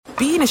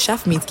being a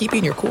chef means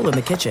keeping your cool in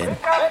the kitchen.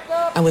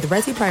 And with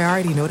Resi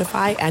Priority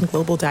Notify and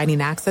Global Dining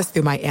Access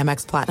through my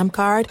Amex Platinum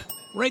card,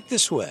 Right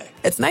this way.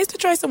 it's nice to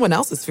try someone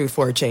else's food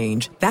for a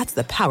change. That's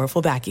the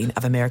powerful backing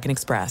of American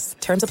Express.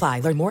 Terms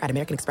apply. Learn more at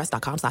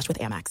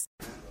americanexpress.com/withAmex.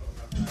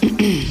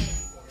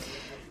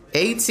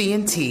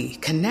 AT&T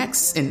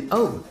connects an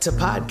ode to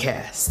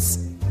podcasts.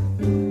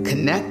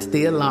 Connect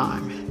the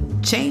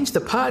alarm. Change the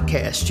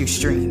podcast you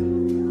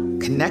stream.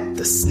 Connect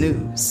the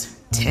snooze.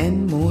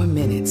 10 more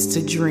minutes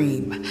to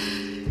dream.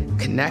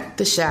 Connect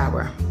the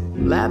shower.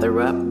 Lather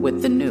up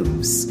with the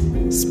news.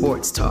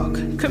 Sports talk,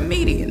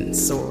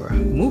 comedians, or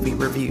movie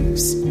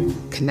reviews.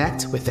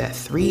 Connect with that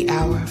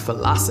 3-hour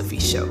philosophy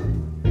show.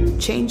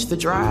 Change the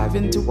drive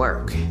into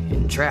work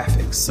in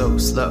traffic so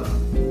slow.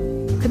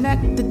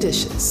 Connect the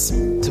dishes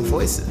to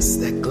voices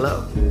that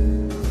glow.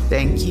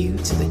 Thank you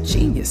to the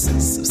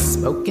geniuses of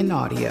spoken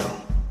audio.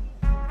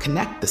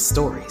 Connect the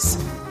stories.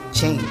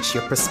 Change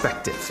your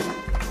perspective.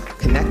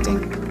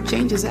 Connecting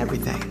changes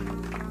everything.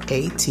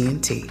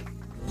 AT&T.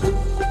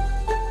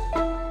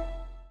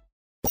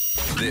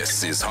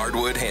 This is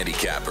Hardwood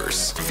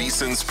Handicappers,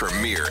 VSiN's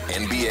premier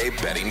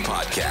NBA betting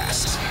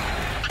podcast.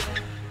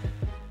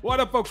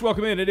 What up, folks?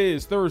 Welcome in. It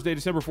is Thursday,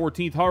 December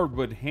 14th,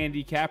 Hardwood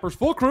Handicappers.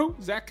 Full crew.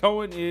 Zach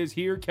Cohen is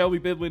here. Kelly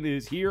Bidlin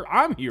is here.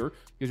 I'm here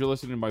because you're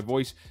listening to my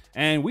voice.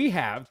 And we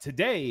have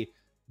today,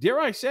 dare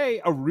I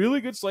say, a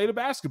really good slate of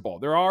basketball.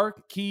 There are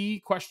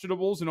key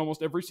questionables in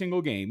almost every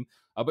single game,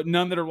 but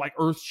none that are like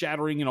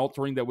earth-shattering and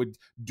altering that would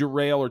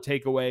derail or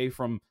take away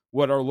from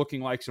what are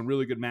looking like some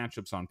really good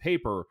matchups on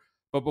paper.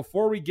 But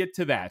before we get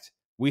to that,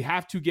 we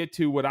have to get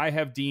to what I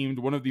have deemed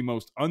one of the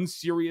most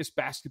unserious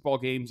basketball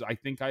games I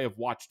think I have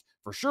watched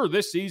for sure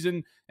this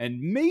season and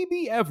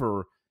maybe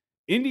ever.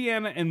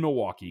 Indiana and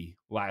Milwaukee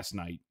last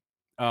night.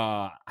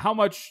 How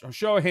much?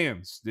 Show of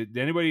hands. Did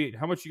anybody?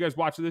 How much you guys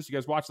watch this? You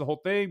guys watch the whole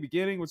thing,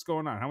 beginning? What's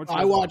going on? How much?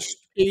 I watched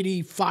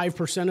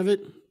 85% of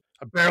it.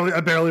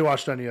 I barely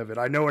watched any of it.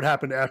 I know what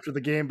happened after the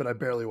game, but I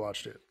barely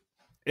watched it.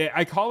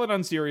 I call it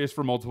unserious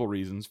for multiple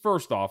reasons.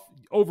 First off,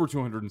 over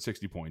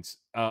 260 points.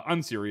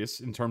 Unserious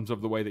in terms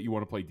of the way that you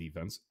want to play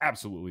defense.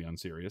 Absolutely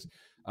unserious.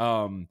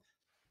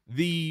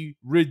 The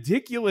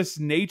ridiculous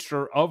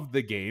nature of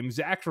the game.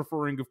 Zach's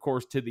referring, of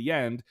course, to the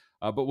end,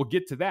 but we'll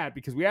get to that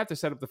because we have to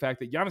set up the fact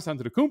that Giannis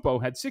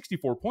Antetokounmpo had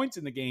 64 points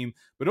in the game,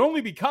 but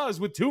only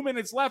because with 2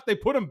 minutes left, they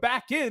put him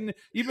back in,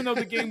 even though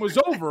the game was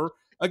over,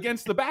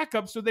 against the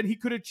backup so that he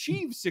could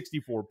achieve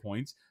 64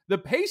 points. The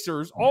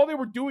Pacers, all they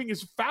were doing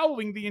is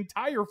fouling the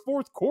entire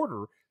fourth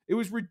quarter. It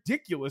was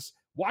ridiculous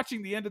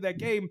watching the end of that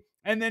game.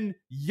 And then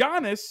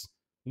Giannis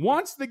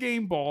wants the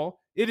game ball.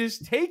 It is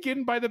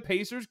taken by the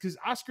Pacers because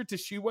Oscar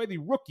Tshiebwe, the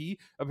rookie,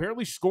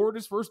 apparently scored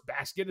his first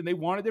basket and they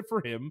wanted it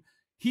for him.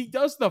 He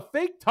does the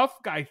fake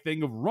tough guy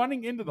thing of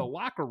running into the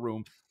locker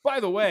room. By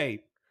the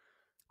way,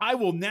 I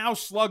will now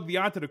slug the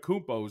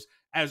Antetokounmpos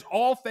as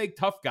all fake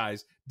tough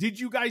guys. Did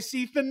you guys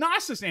see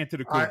Thanasis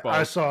Antetokounmpo?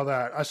 I saw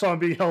that. I saw him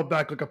being held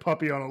back like a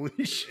puppy on a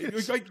leash. It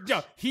was like,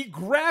 yeah, he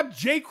grabbed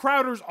Jay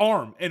Crowder's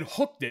arm and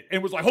hooked it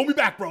and was like, hold me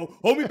back, bro.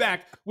 Hold me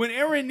back. When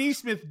Aaron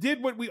Nesmith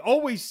did what we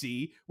always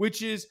see,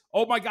 which is,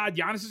 oh my God,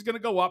 Giannis is going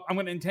to go up. I'm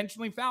going to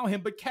intentionally foul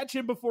him, but catch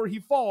him before he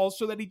falls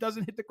so that he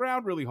doesn't hit the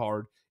ground really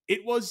hard.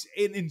 It was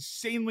an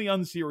insanely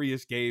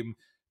unserious game.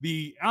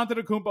 The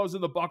Antetokounmpos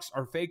and the Bucks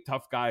are fake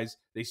tough guys.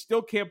 They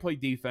still can't play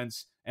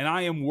defense, and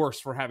I am worse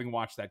for having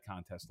watched that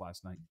contest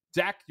last night.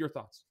 Zach, your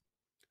thoughts?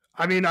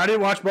 I mean, I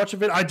didn't watch much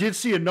of it. I did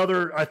see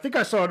I think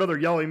I saw another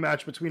yelling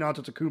match between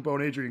Antetokounmpo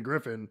and Adrian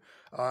Griffin.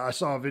 I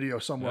saw a video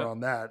somewhere on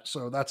that,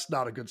 so that's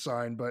not a good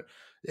sign. But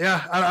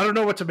yeah, I don't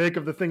know what to make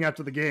of the thing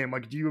after the game.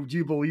 Like, do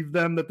you believe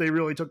them that they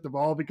really took the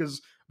ball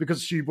because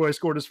Tshiebwe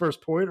scored his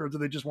first point, or do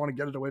they just want to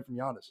get it away from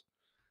Giannis?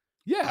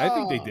 Yeah, I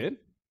think they did.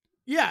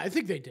 Yeah, I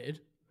think they did.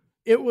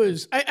 It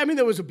was, I mean,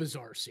 that was a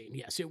bizarre scene.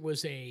 Yes, it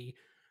was I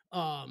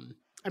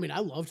mean, I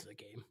loved the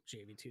game,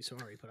 JVT,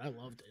 sorry, but I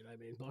loved it. I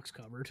mean, Bucks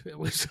covered. It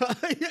was,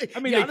 I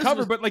mean, they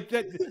covered, but like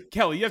that,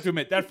 Kelly, you have to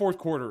admit that fourth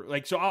quarter,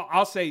 like, so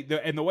I'll say,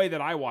 and the way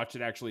that I watched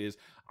it actually is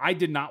I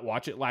did not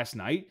watch it last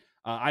night.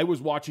 I was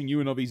watching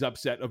UNLV's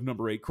upset of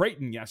number 8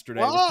 Creighton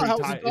yesterday. Oh, how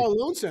was it? Oh,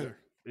 Lone Center.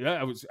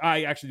 Yeah,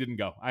 I actually didn't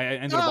go. I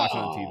ended up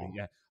watching on TV.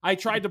 Yeah. I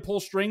tried to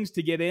pull strings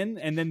to get in,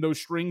 and then those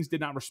strings did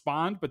not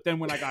respond. But then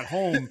when I got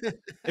home,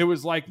 it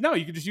was like, no,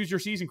 you could just use your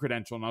season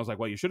credential. And I was like,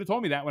 well, you should have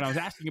told me that when I was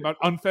asking about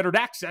unfettered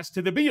access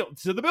to the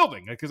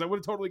building, because I would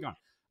have totally gone.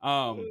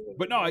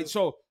 But no,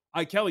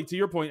 Kelly, to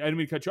your point, I didn't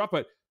mean to cut you off,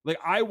 but like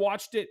I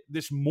watched it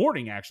this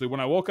morning, actually. When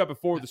I woke up at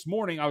 4 this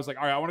morning, I was like,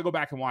 all right, I want to go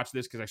back and watch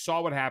this because I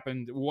saw what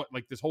happened,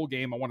 this whole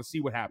game. I want to see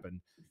what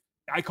happened.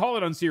 I call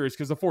it unserious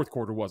because the fourth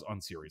quarter was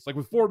unserious. Like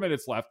with 4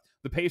 minutes left,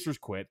 the Pacers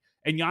quit,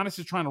 and Giannis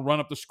is trying to run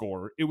up the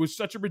score. It was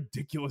such a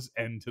ridiculous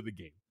end to the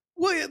game.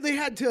 Well, they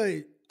had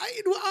to.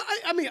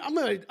 I mean, I'm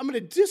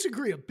gonna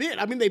disagree a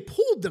bit. I mean, they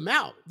pulled them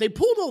out. They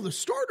pulled all the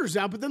starters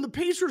out, but then the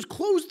Pacers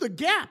closed the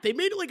gap. They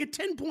made it like a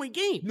 10-point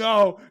game.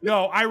 No,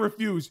 I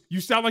refuse.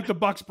 You sound like the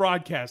Bucks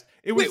broadcast.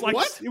 It was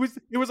what?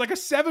 It was like a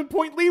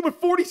 7-point lead with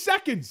 40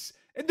 seconds,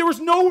 and there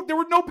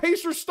were no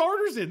Pacers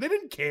starters in. They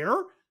didn't care.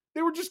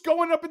 They were just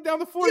going up and down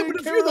the floor. Yeah, but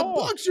if you're the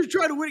Bucks, you're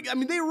trying to win. I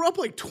mean, they were up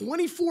like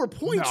 24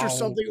 points or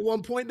something at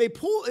one point. They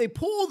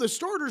pull the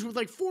starters with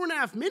like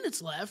 4.5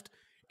 minutes left.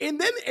 And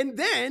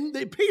then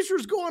the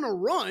Pacers go on a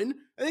run.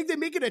 I think they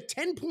make it a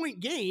 10-point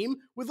game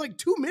with like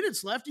 2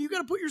 minutes left, and you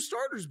got to put your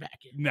starters back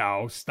in.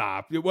 No,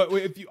 stop. What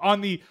if you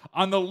on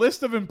the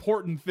list of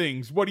important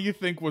things? What do you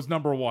think was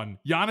number one?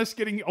 Giannis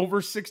getting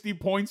over 60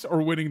 points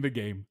or winning the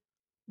game?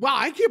 Wow,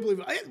 I can't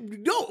believe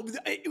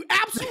it.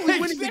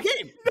 Absolutely winning the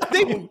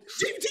game.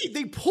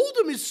 They pulled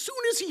him as soon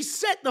as he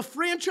set the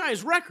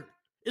franchise record.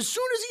 As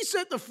soon as he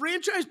set the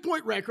franchise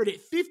point record at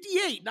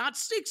 58, not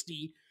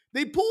 60.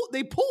 They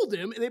pulled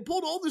him, and they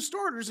pulled all the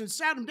starters and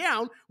sat him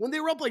down when they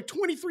were up like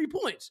 23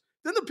 points.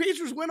 Then the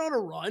Pacers went on a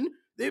run.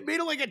 They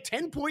made it like a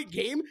 10-point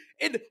game,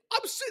 and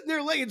I'm sitting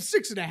there laying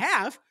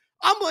 6.5.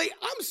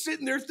 I'm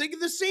sitting there thinking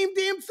the same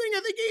damn thing I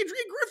think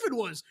Adrian Griffin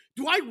was.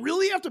 Do I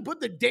really have to put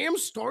the damn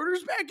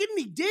starters back in? And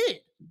he did.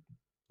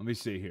 Let me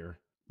see here.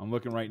 I'm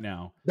looking right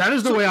now. That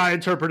is the way I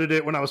interpreted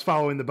it when I was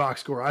following the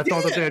box score. I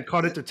thought that they had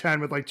cut it to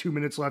 10 with like 2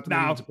 minutes left.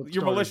 Now,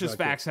 your malicious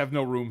facts have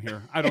no room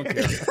here. I don't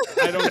care.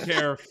 I don't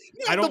care.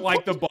 I don't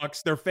like the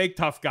Bucks. They're fake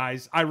tough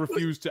guys. I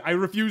refuse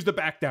to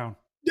back down.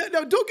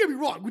 Now, don't get me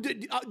wrong.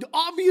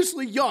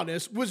 Obviously,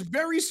 Giannis was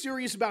very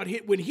serious about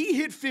when he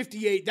hit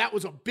 58, that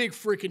was a big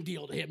freaking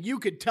deal to him. You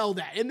could tell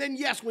that. And then,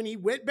 yes, when he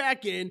went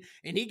back in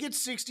and he gets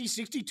 60,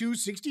 62,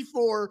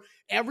 64,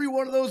 every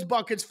one of those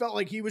buckets felt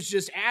like he was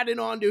just adding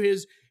on to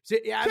his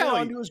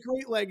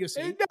great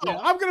legacy. No,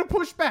 I'm going to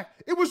push back.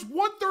 It was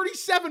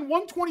 137,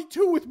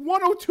 122 with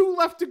 102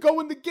 left to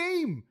go in the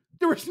game.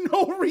 There was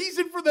no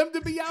reason for them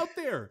to be out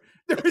there.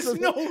 There is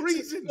no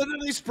reason. And then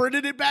they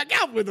sprinted it back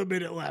out with a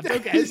minute left.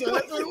 Okay, so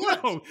that's what it was.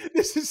 No,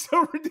 this is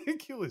so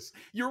ridiculous.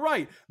 You're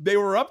right. They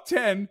were up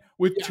 10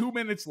 with 2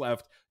 minutes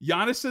left.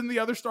 Giannis and the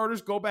other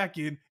starters go back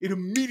in. It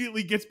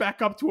immediately gets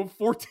back up to a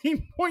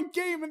 14-point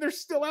game, and they're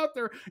still out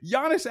there.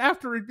 Giannis,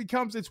 after it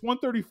becomes, it's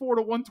 134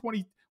 to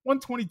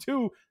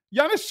 122.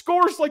 Giannis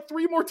scores like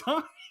 3 more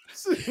times.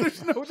 So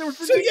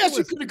yes,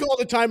 you could have called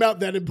a timeout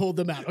then and pulled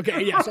them out.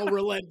 Okay, yes, I'll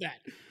relent that.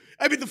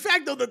 I mean, the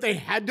fact, though, that they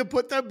had to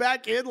put them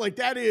back in, like,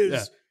 that is...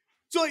 Yeah.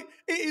 So, like,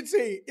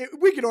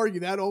 we can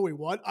argue that all we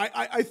want.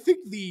 I think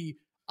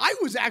I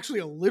was actually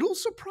a little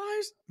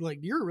surprised. Like,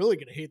 you're really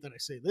going to hate that I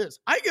say this.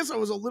 I guess I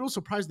was a little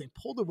surprised they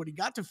pulled him when he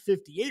got to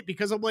 58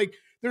 because I'm like,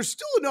 there's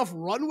still enough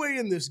runway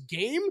in this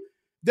game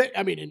that,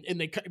 I mean, and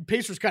the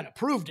Pacers kind of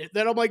proved it,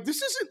 that I'm like,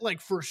 this isn't, like,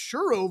 for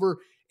sure over.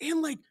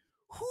 And, like,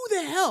 who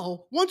the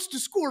hell wants to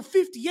score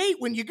 58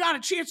 when you got a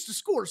chance to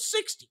score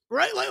 60,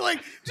 right?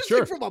 Like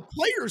from a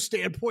player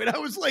standpoint, I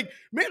was like,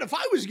 man, if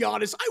I was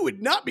Giannis, I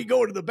would not be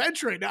going to the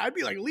bench right now. I'd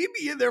be like, leave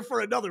me in there for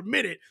another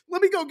minute.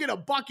 Let me go get a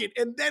bucket,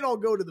 and then I'll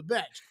go to the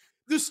bench.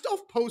 The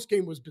stuff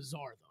post-game was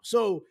bizarre, though.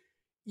 So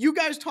you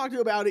guys talked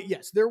about it.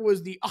 Yes, there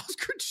was the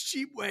Oscar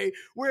Tshiebwe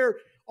where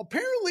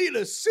apparently an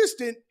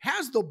assistant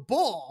has the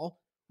ball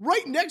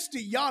right next to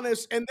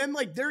Giannis, and then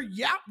like they're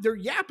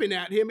yapping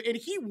at him, and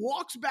he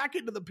walks back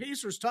into the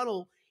Pacers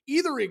tunnel,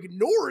 either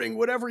ignoring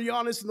whatever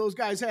Giannis and those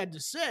guys had to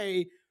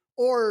say,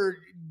 or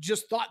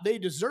just thought they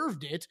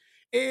deserved it.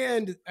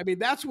 And I mean,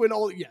 that's when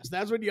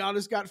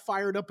Giannis got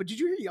fired up. But did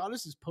you hear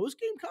Giannis's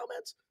post-game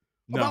comments?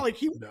 No, about like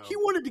he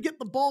wanted to get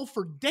the ball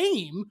for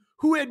Dame,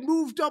 who had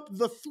moved up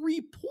the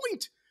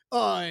 3-point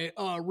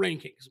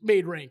rankings.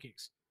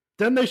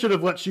 Then they should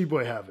have let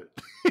Tshiebwe have it.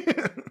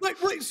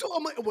 So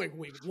I'm like, wait,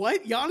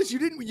 what? Giannis,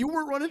 you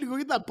weren't running to go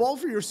get that ball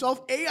for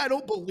yourself? I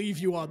don't believe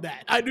you on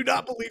that. I do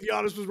not believe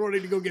Giannis was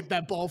running to go get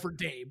that ball for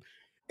Dame.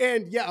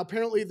 And yeah,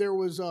 apparently there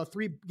was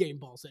 3 game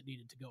balls that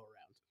needed to go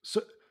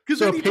around.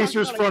 So a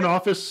Pacers front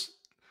office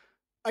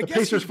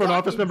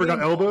member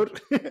got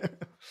elbowed?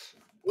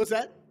 What's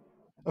that?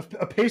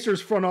 A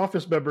Pacers front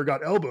office member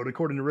got elbowed,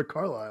 according to Rick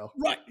Carlisle.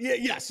 Right. Yeah.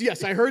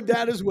 Yes. I heard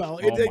that as well.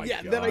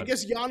 Then I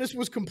guess Giannis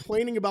was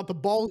complaining about the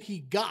ball he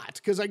got,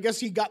 because I guess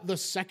he got the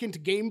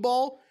second game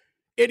ball.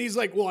 And he's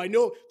like, well, I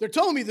know they're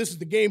telling me this is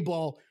the game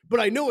ball,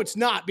 but I know it's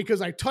not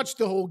because I touched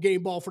the whole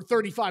game ball for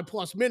 35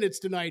 plus minutes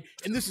tonight.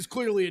 And this is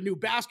clearly a new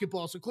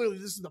basketball. So clearly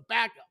this is the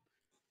backup.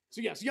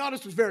 So yes,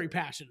 Giannis was very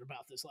passionate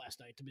about this last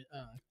night.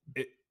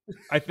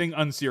 I think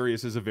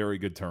unserious is a very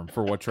good term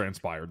for what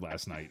transpired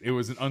last night. It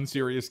was an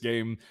unserious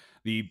game.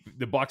 The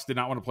Bucks did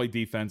not want to play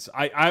defense.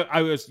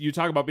 You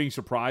talk about being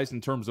surprised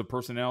in terms of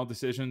personnel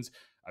decisions.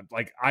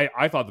 Like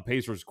I thought the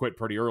Pacers quit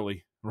pretty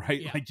early,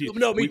 right? Yeah. Like me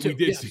too. We did.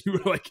 Yes.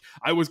 Like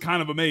I was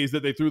kind of amazed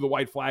that they threw the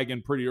white flag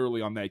in pretty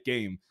early on that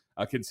game,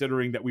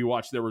 considering that we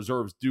watched their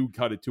reserves do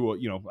cut it to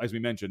as we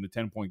mentioned, a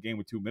 10-point game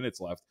with 2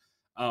 minutes left.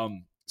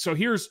 So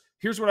here's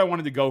what I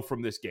wanted to go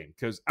from this game,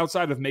 because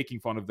outside of making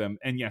fun of them,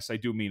 and yes, I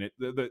do mean it,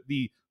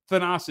 the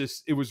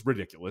Thanasis, it was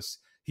ridiculous.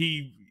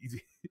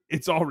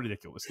 It's all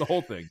ridiculous, the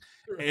whole thing.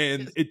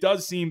 And it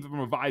does seem from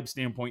a vibe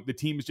standpoint, the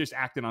team is just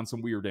acting on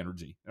some weird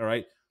energy. All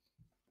right.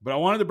 But I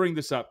wanted to bring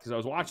this up because I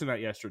was watching that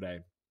yesterday,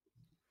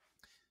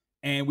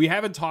 and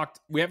we've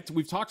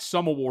talked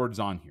some awards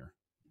on here,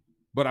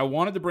 but I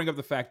wanted to bring up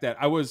the fact that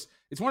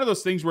it's one of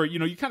those things where,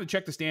 you kind of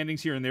check the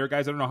standings here and there,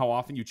 guys. I don't know how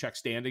often you check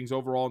standings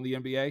overall in the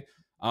NBA.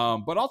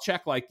 But I'll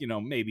check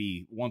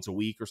maybe once a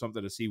week or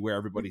something to see where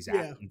everybody's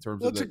at in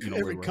terms of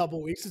every couple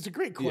of weeks. It's a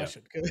great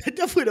question. I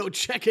definitely don't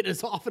check it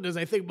as often as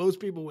I think most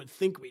people would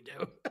think we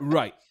do.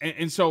 Right.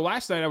 And so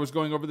last night I was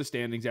going over the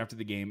standings after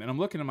the game, and I'm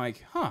looking, I'm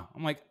like,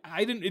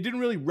 it didn't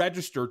really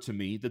register to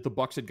me that the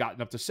Bucks had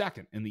gotten up to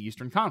second in the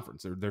Eastern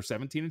Conference. They're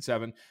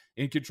 17-7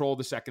 in control of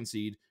the second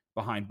seed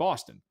behind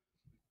Boston.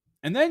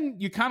 And then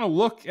you kind of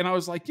look, and I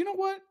was like, you know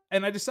what?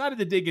 And I decided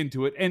to dig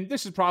into it. And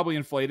this is probably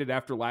inflated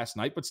after last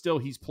night, but still,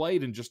 he's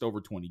played in just over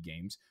 20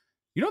 games.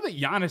 You know that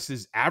Giannis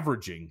is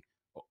averaging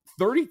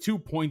 32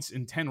 points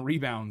and 10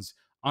 rebounds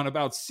on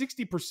about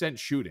 60%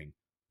 shooting.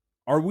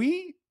 I'm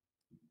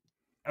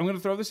going to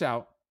throw this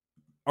out.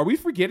 Are we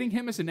forgetting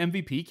him as an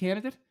MVP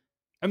candidate?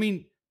 I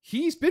mean,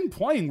 he's been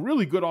playing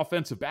really good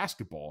offensive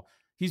basketball.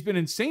 He's been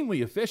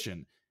insanely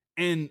efficient.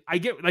 And I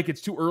get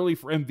it's too early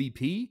for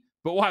MVP,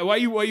 but why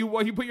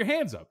you put your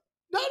hands up?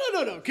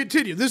 No.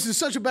 Continue. This is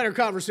such a better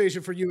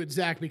conversation for you and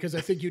Zach because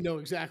I think you know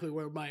exactly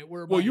where my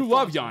you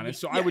love Giannis,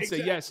 so I would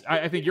say yes.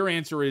 I think your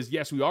answer is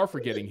yes. We are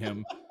forgetting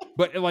him,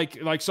 but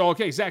so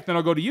okay, Zach. Then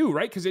I'll go to you,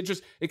 right? Because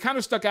it kind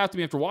of stuck out to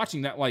me after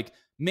watching that.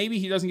 Maybe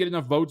he doesn't get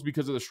enough votes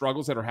because of the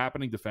struggles that are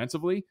happening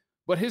defensively,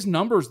 but his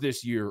numbers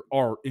this year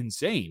are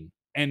insane,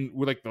 and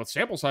the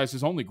sample size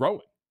is only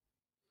growing.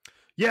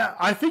 Yeah,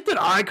 I think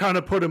that I kind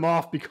of put him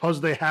off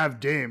because they have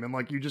Dame,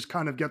 and you just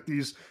kind of get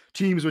these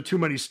teams with too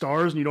many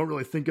stars, and you don't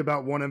really think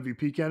about one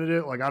MVP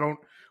candidate. I don't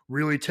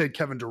really take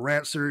Kevin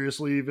Durant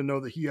seriously, even though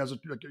that he has an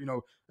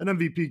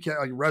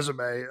MVP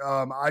resume.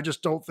 I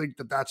just don't think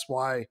that that's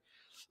why.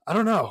 I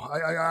don't know.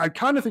 I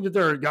kind of think that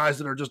there are guys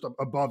that are just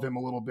above him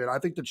a little bit. I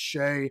think that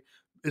Shea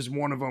is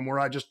one of them where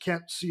I just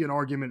can't see an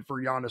argument for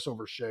Giannis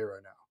over Shea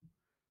right now.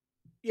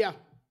 Yeah,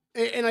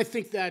 and I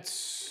think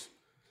that's.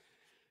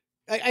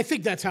 I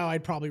think that's how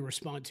I'd probably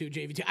respond to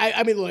JVT.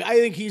 I mean, look, I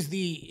think he's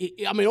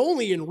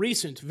only in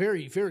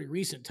very, very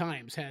recent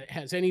times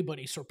has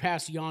anybody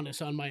surpassed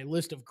Giannis on my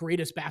list of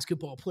greatest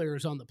basketball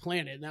players on the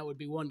planet, and that would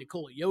be one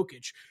Nikola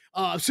Jokic.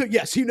 So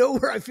yes, you know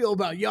where I feel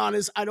about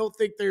Giannis. I don't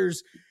think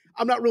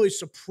I'm not really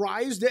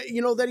surprised that,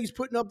 that he's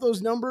putting up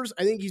those numbers.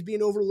 I think he's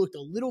being overlooked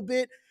a little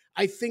bit.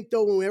 I think,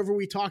 though, whenever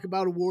we talk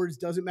about awards,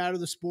 doesn't matter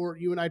the sport.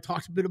 You and I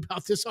talked a bit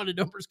about this on a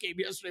numbers game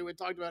yesterday. We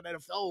talked about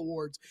NFL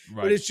awards,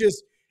 right. But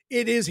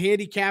it is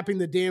handicapping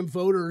the damn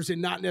voters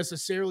and not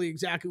necessarily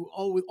exactly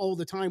all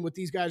the time what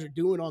these guys are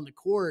doing on the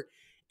court.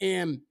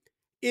 And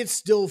it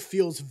still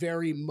feels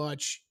very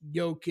much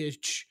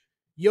Jokic's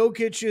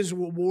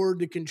reward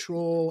to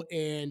control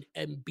and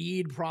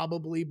Embiid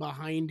probably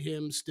behind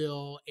him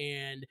still.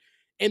 And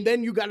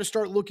then you got to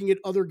start looking at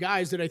other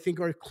guys that I think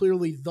are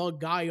clearly the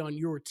guy on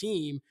your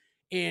team.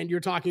 And you're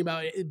talking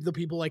about the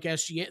people like the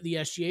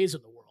SGAs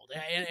of the world.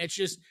 And it's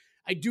just,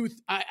 I do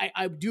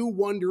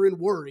wonder and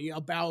worry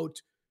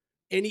about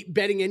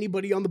betting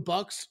anybody on the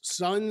Bucks,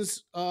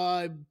 Suns,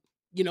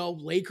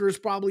 Lakers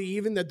probably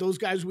even, that those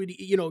guys would,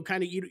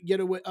 kind of get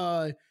away,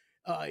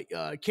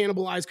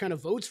 cannibalize kind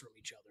of votes from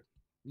each other.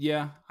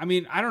 Yeah. I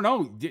mean, I don't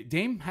know.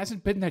 Dame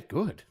hasn't been that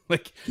good.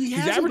 He's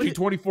averaging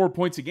 24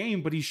 points a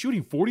game, but he's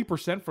shooting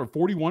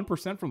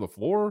 41% from the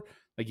floor.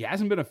 He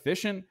hasn't been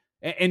efficient.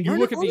 And you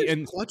look at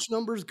the clutch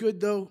numbers good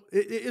though.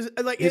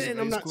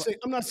 I'm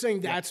not saying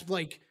that's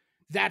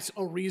that's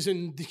a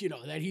reason,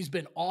 that he's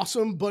been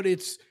awesome, but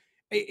it's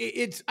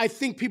I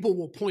think people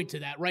will point to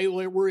that, right?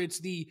 Where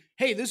it's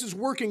hey, this is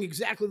working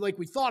exactly like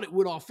we thought it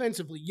would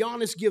offensively.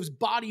 Giannis gives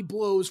body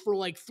blows for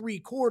 3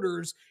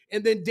 quarters,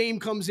 and then Dame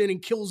comes in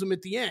and kills him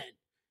at the end.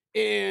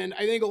 And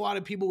I think a lot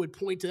of people would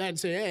point to that and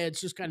say, hey,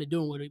 it's just kind of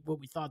doing what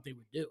we thought they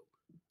would do.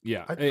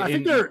 Yeah. I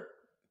think they're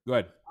go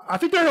ahead. I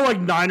think there are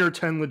 9 or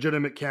 10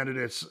 legitimate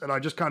candidates, and I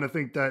just kind of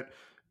think that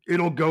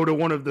it'll go to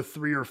one of the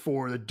 3 or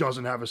 4 that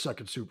doesn't have a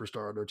second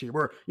superstar on their team,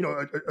 or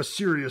a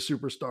serious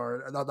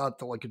superstar. Not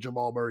like a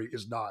Jamal Murray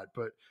is not,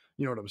 but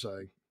you know what I'm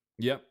saying.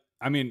 Yep.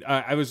 I mean,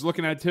 I was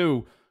looking at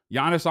too.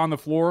 Giannis on the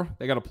floor,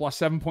 they got a plus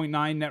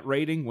 7.9 net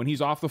rating. When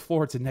he's off the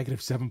floor, it's a negative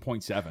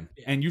 7.7.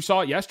 Yeah. And you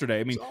saw it yesterday.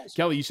 I mean, awesome.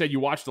 Kelly, you said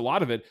you watched a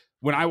lot of it.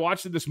 When I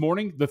watched it this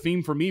morning, the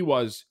theme for me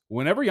was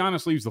whenever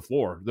Giannis leaves the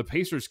floor, the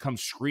Pacers come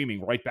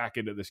screaming right back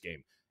into this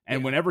game.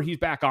 And whenever he's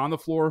back on the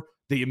floor,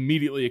 they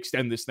immediately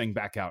extend this thing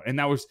back out. And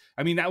that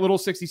little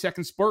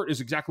 60-second spurt is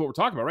exactly what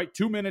we're talking about, right?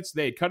 2 minutes,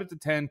 they cut it to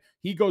 10.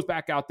 He goes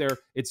back out there.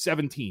 It's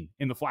 17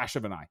 in the flash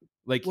of an eye.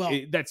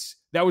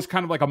 That was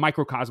kind of like a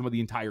microcosm of the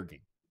entire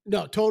game.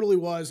 No, totally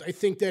was. I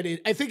think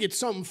it's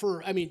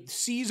something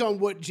seize on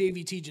what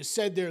JVT just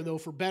said there, though,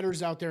 for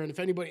bettors out there. And if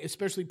anybody,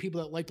 especially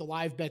people that like to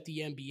live bet the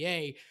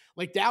NBA,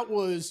 that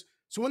was.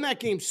 So when that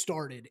game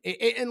started,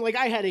 and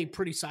I had a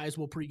pretty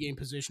sizable pregame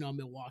position on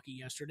Milwaukee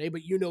yesterday,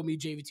 but you know me,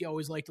 JVT,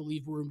 always like to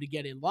leave room to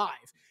get in live.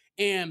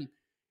 And,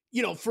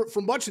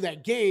 for much of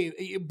that game,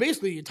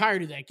 basically the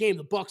entirety of that game,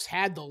 the Bucks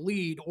had the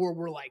lead or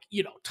were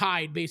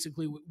tied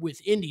basically with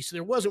Indy. So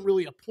there wasn't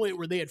really a point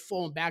where they had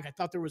fallen back. I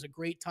thought there was a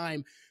great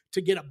time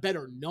to get a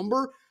better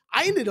number.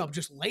 I ended up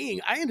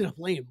laying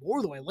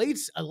more though. I laid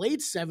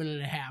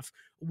 7.5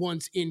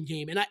 once in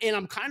game. And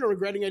I'm kind of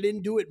regretting I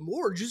didn't do it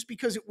more just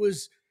because it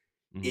was,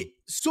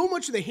 So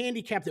much of the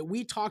handicap that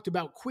we talked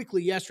about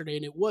quickly yesterday,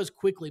 and it was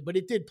quickly, but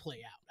it did play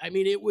out. I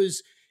mean,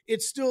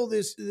 it's still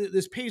this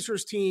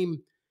Pacers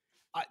team.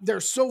 They're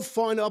so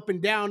fun up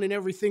and down and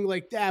everything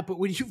like that. But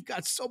when you've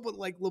got someone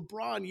like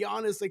LeBron,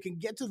 Giannis, they can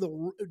get to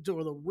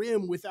the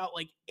rim without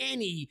like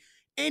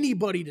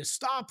anybody to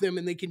stop them,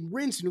 and they can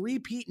rinse and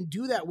repeat and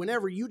do that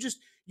whenever. You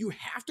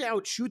have to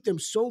outshoot them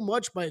so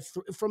much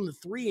from the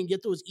three and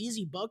get those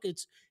easy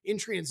buckets in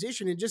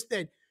transition, and just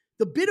that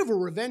the bit of a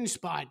revenge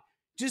spot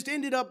just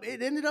ended up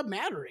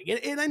mattering.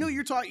 And I know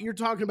you're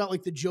talking about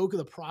like the joke of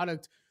the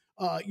product,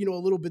 a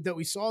little bit that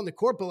we saw in the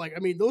court, but like, I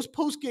mean,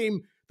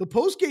 the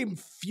post game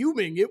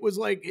fuming, it was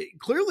like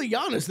clearly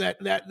Giannis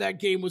that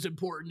game was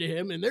important to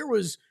him. And there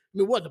was,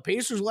 the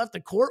Pacers left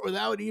the court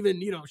without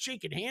even,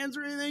 shaking hands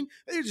or anything.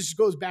 It just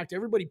goes back to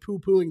everybody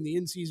poo-pooing the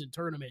in-season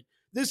tournament.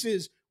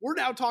 We're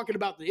now talking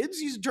about the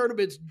in-season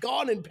tournament's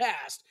gone and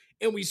past,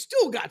 and we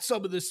still got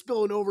some of this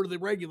spilling over to the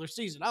regular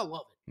season. I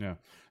love it. Yeah.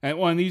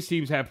 And these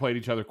teams have played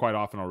each other quite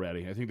often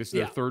already. I think this is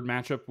their third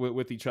matchup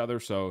with each other,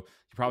 so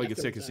you probably get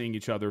sick of seeing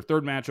each other.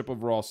 Third matchup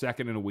overall,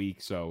 second in a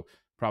week, so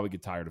probably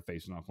get tired of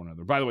facing off one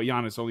another. By the way,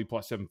 Giannis only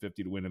plus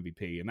 750 to win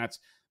MVP, and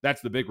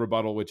that's the big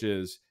rebuttal, which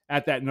is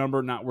at that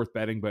number, not worth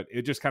betting, but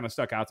it just kind of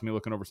stuck out to me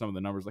looking over some of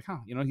the numbers, like,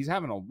 he's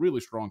having a really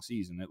strong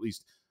season, at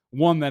least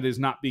one that is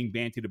not being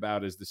bantied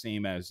about as the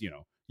same as,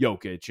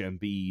 Jokic,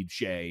 Embiid,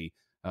 Shea,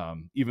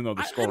 even though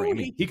the scoring,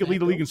 he could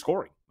lead the league in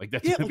scoring. Like,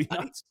 that's going to be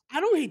nuts. I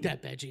don't hate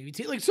that bet,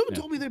 JVT. Like, someone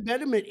told me they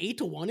bet him at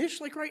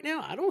 8-1-ish, like right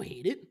now. I don't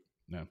hate it.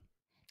 No.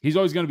 He's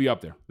always going to be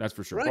up there. That's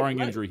for sure. Barring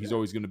injury, he's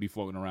always going to be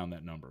floating around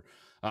that number.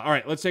 All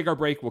right, let's take our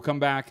break. We'll come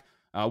back.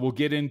 We'll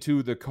get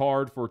into the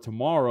card for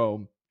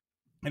tomorrow.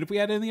 And if we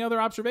had any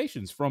other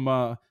observations from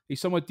a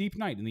somewhat deep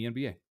night in the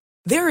NBA.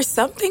 There are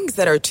some things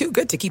that are too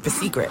good to keep a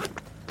secret.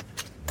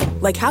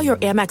 Like how your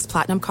Amex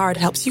Platinum card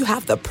helps you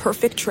have the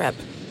perfect trip.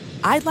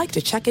 I'd like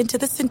to check into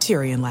the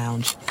Centurion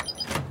Lounge.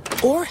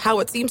 Or how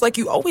it seems like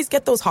you always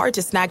get those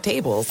hard-to-snag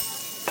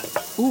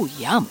tables. Ooh,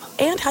 yum.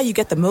 And how you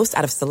get the most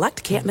out of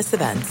select can't-miss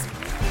events.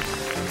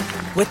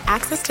 With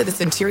access to the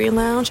Centurion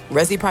Lounge,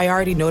 Resi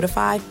Priority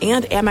Notified,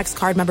 and Amex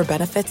card member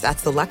benefits at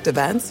select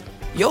events,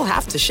 you'll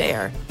have to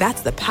share.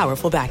 That's the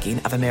powerful backing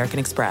of American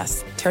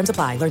Express. Terms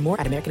apply. Learn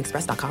more at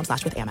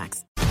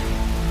americanexpress.com/withAmex.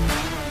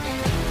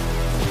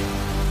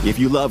 If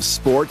you love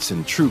sports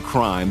and true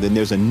crime, then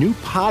there's a new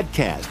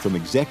podcast from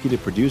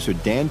executive producer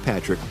Dan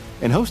Patrick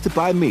and hosted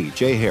by me,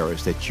 Jay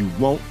Harris, that you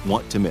won't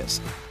want to miss.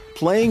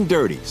 Playing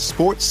Dirty: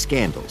 Sports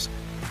Scandals.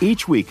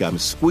 Each week, I'm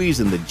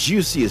squeezing the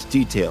juiciest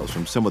details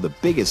from some of the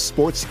biggest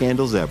sports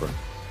scandals ever.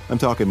 I'm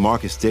talking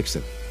Marcus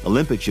Dixon,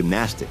 Olympic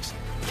gymnastics,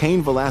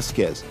 Cain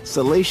Velasquez,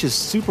 salacious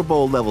Super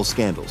Bowl-level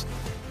scandals.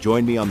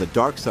 Join me on the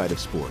dark side of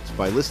sports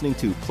by listening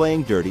to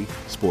Playing Dirty: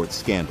 Sports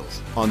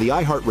Scandals on the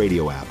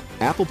iHeartRadio app,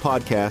 Apple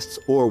Podcasts,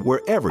 or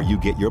wherever you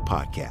get your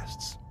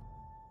podcasts.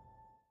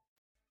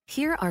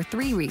 Here are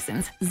 3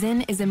 reasons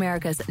Zyn is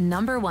America's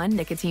 #1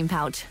 nicotine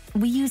pouch.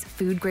 We use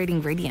food-grade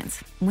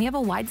ingredients. We have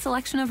a wide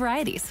selection of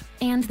varieties.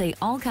 And they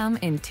all come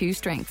in 2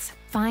 strengths.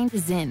 Find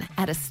Zyn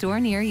at a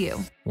store near you.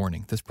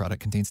 Warning, this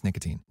product contains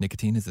nicotine.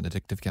 Nicotine is an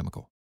addictive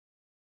chemical.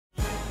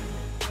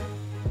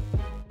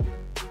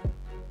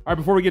 All right,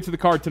 before we get to the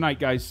card tonight,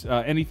 guys,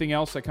 anything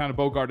else? I kind of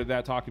bogarted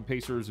that, talking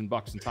Pacers and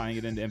Bucks and tying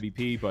it into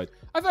MVP, but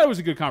I thought it was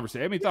a good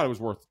conversation. I mean, I thought it was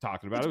worth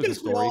talking about. It was a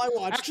story.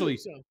 Actually,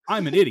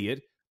 I'm an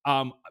idiot.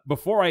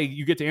 Before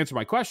you get to answer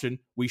my question,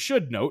 we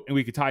should note, and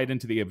we could tie it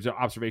into the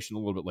observation a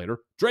little bit later,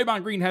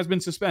 Draymond Green has been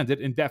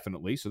suspended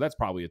indefinitely, so that's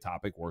probably a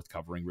topic worth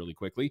covering really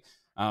quickly,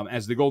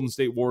 as the Golden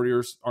State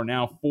Warriors are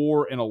now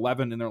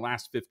 4-11 in their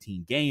last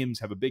 15 games,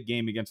 have a big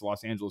game against the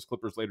Los Angeles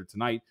Clippers later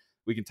tonight.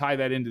 We can tie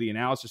that into the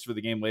analysis for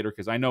the game later,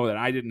 because I know that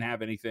I didn't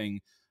have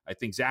anything. I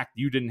think, Zach,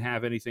 you didn't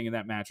have anything in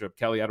that matchup.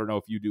 Kelly, I don't know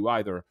if you do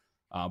either.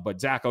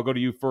 But, Zach, I'll go to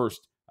you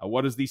first.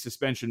 What does the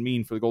suspension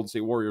mean for the Golden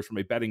State Warriors from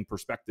a betting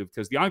perspective?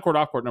 Because the on-court,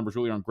 off-court numbers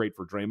really aren't great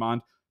for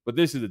Draymond, but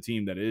this is a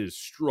team that is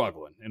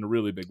struggling in a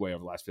really big way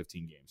over the last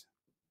 15 games.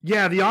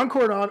 Yeah, the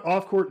on-court,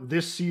 off-court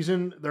this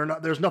season,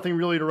 there's nothing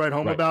really to write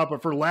home about.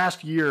 But for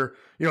last year,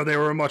 they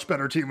were a much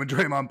better team when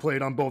Draymond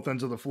played on both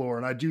ends of the floor.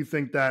 And I do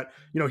think that,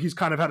 he's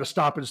kind of had a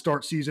stop and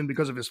start season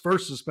because of his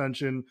first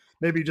suspension.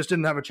 Maybe he just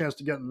didn't have a chance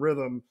to get in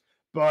rhythm.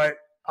 But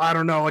I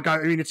don't know.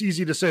 It's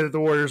easy to say that the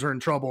Warriors are in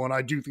trouble, and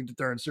I do think that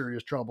they're in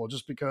serious trouble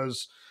just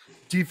because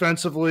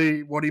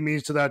defensively, what he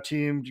means to that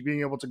team,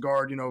 being able to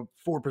guard,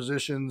 4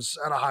 positions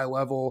at a high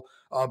level,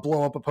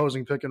 blow up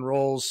opposing pick and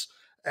rolls,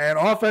 and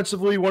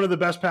offensively, one of the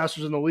best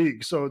passers in the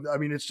league. So,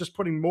 it's just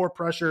putting more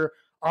pressure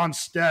on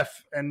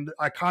Steph, and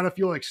I kind of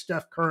feel like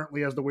Steph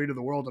currently has the weight of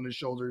the world on his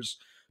shoulders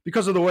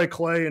because of the way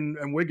Clay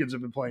and Wiggins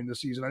have been playing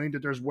this season. I think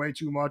that there's way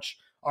too much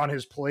on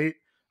his plate.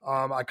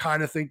 I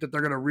kind of think that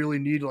they're going to really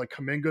need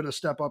Kuminga to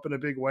step up in a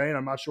big way, and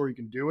I'm not sure he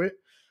can do it.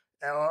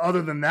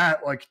 Other than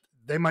that,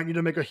 they might need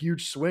to make a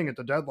huge swing at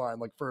the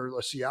deadline, for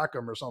a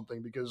Siakam or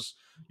something, because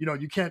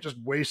you can't just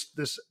waste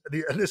this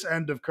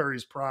end of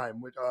Curry's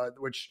prime,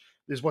 which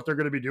is what they're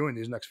going to be doing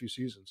these next few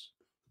seasons.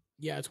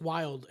 Yeah, it's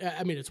wild.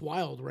 I mean, it's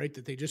wild, right?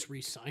 That they just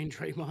re-signed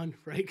Draymond,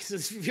 right?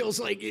 Because it feels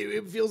like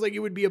it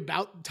would be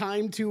about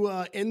time to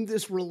end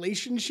this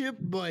relationship,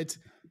 but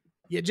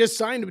you just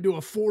signed him to a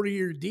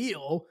 4-year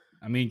deal.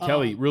 I mean,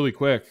 Kelly, really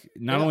quick.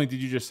 Not yeah. only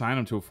did you just sign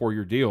him to a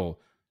 4-year deal,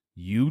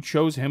 you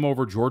chose him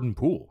over Jordan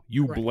Poole.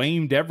 You Correct.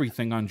 blamed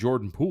everything on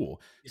Jordan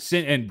Poole. Yes.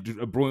 And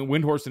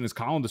Windhorst in his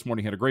column this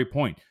morning had a great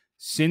point.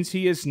 Since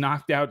he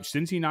knocked out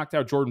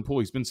Jordan Poole,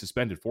 he's been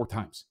suspended 4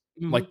 times.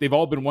 Mm-hmm. Like they've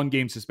all been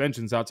 1-game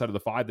suspensions outside of the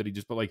 5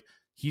 that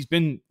he's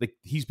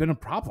been a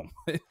problem.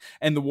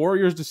 And the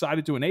Warriors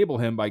decided to enable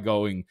him by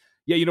going,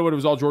 yeah, you know what? It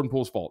was all Jordan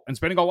Poole's fault, and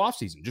spending all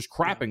offseason just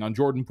crapping on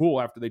Jordan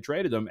Poole after they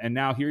traded him. And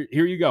now here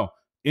you go.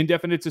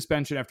 Indefinite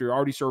suspension after you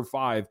already served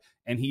 5.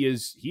 And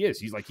he's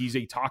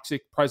a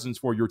toxic presence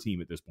for your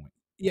team at this point.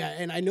 Yeah,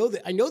 and I know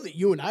that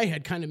you and I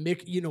had kind of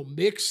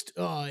mixed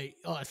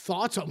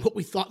thoughts on what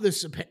we thought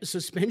this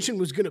suspension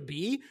was going to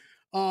be.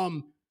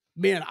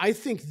 Man, I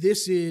think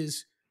this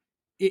is,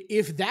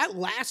 if that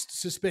last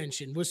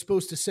suspension was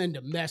supposed to send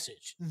a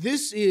message,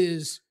 this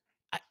is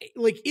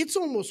it's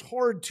almost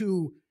hard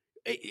to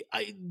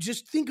I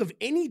just think of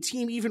any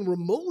team even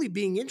remotely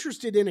being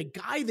interested in a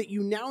guy that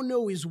you now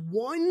know is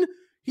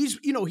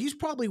he's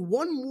probably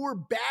one more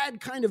bad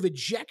kind of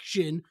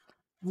ejection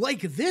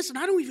like this. And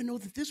I don't even know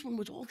that this one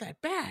was all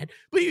that bad,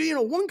 but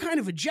one kind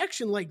of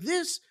ejection like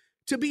this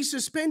to be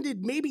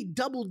suspended maybe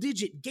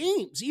double-digit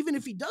games, even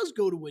if he does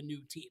go to a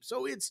new team.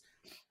 So it's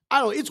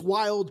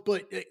wild,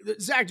 but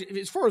Zach,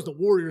 as far as the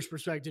Warriors'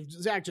 perspective,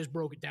 Zach just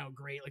broke it down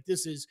great. Like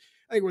this is,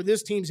 I think where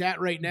this team's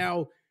at right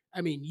now. I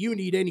mean, you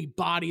need any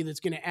body that's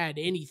going to add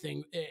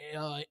anything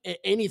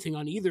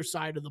on either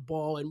side of the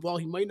ball. And while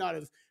he might not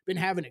have been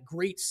having a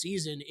great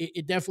season,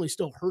 it definitely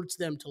still hurts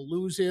them to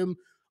lose him.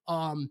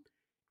 And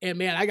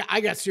man, I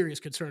got serious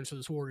concerns for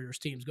this Warriors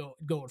teams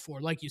going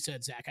forward. Like you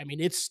said, Zach, I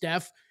mean, it's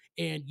Steph,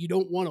 and you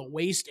don't want to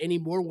waste any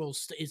more. Well,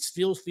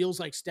 it feels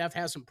like Steph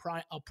has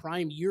a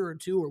prime year or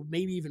two, or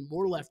maybe even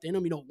more left in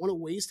him. You don't want to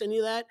waste any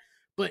of that.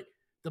 But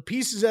the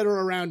pieces that are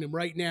around him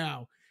right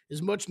now,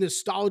 as much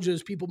nostalgia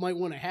as people might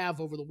want to have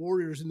over the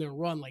Warriors in their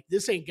run, like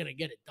this ain't going to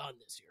get it done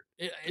this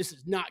year. This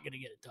is not going to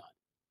get it done.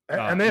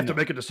 And they have to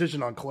make a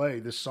decision on Clay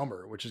this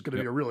summer, which is going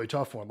to be a really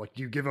tough one. Like,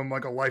 do you give him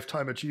like a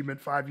lifetime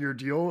achievement 5-year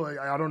deal?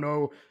 I don't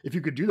know if you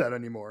could do that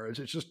anymore.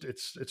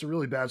 It's a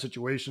really bad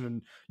situation.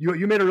 And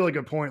you made a really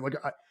good point. Like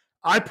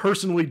I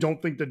personally don't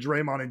think that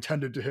Draymond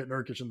intended to hit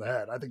Nurkic in the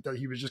head. I think that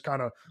he was just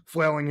kind of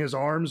flailing his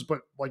arms,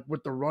 but like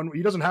with the run,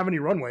 he doesn't have any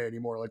runway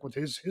anymore. Like with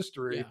his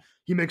history,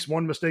 he makes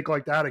one mistake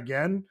like that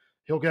again,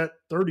 he'll get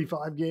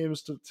 35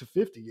 games to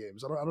 50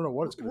 games. I don't know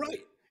what it's going to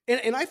be.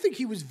 And I think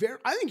he was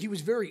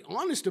very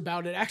honest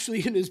about it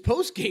actually in his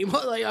post game.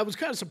 Like I was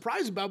kind of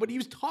surprised about, but he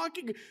was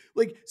talking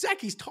like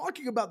Zach, he's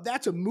talking about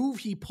that's a move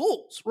he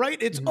pulls,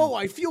 right? It's,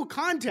 I feel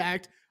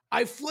contact.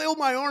 I flail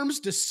my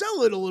arms to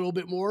sell it a little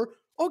bit more.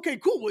 Okay,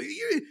 cool. Well,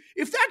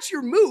 if that's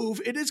your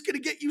move, it is going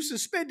to get you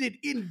suspended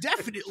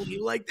indefinitely.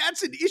 Like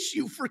that's an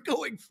issue for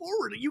going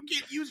forward. You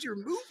can't use your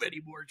move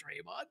anymore,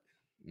 Draymond.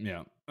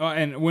 Yeah.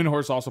 And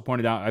Windhorst also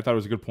pointed out, I thought it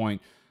was a good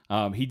point.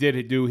 He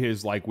did do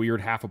his like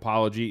weird half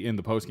apology in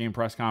the post-game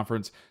press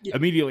conference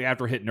immediately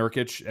after hitting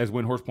Nurkic. As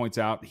Windhorst points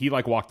out, he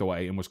like walked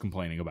away and was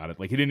complaining about it.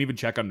 Like he didn't even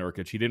check on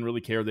Nurkic. He didn't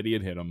really care that he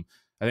had hit him.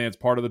 I think it's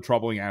part of the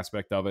troubling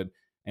aspect of it.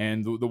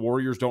 And the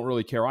Warriors don't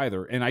really care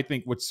either. And I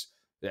think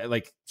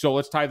so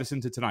let's tie this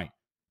into tonight.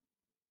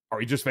 Are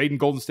we just fading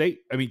Golden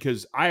State? I mean,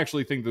 because I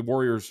actually think the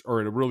Warriors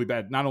are in a really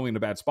bad, not only in a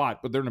bad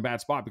spot, but they're in a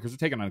bad spot because they're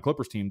taking on a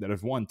Clippers team that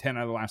has won 10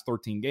 out of the last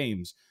 13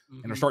 games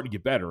and are starting to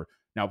get better.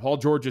 Now, Paul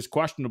George is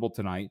questionable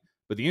tonight,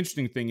 but the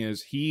interesting thing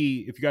is if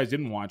you guys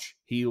didn't watch,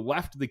 he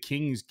left the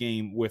Kings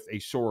game with a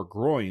sore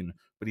groin,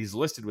 but he's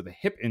listed with a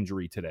hip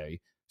injury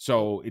today.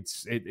 So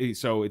it's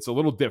a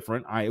little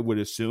different. I would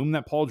assume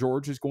that Paul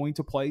George is going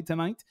to play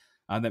tonight,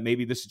 that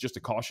maybe this is just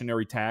a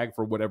cautionary tag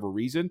for whatever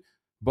reason.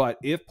 But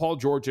if Paul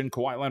George and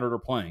Kawhi Leonard are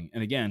playing,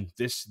 and again,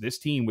 this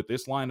team with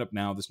this lineup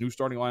now, this new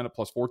starting lineup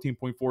plus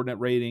 14.4 net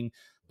rating,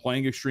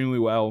 playing extremely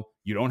well,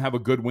 you don't have a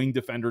good wing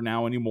defender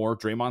now anymore.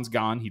 Draymond's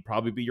gone. He'd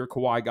probably be your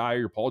Kawhi guy or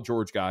your Paul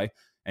George guy.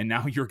 And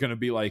now you're going to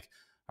be like,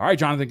 all right,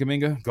 Jonathan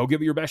Kuminga, go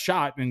give it your best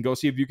shot and go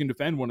see if you can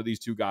defend one of these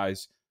two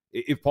guys.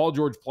 If Paul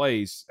George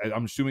plays,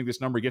 I'm assuming this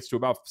number gets to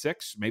about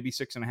 6, maybe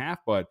 6.5,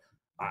 but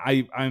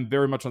I'm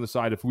very much on the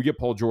side. If we get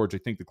Paul George, I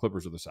think the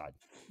Clippers are the side.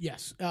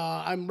 Yes,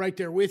 I'm right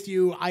there with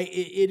you.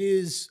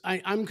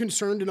 I'm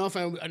concerned enough.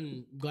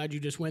 I'm glad you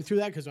just went through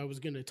that because I was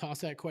going to toss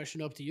that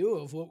question up to you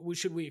of what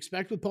should we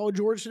expect with Paul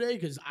George today,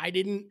 because I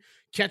didn't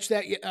catch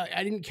that.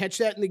 I didn't catch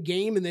that in the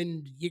game, and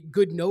then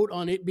good note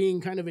on it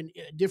being kind of a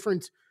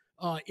different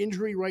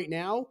injury right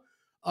now,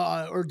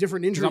 or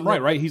different injury. I'm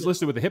right? He's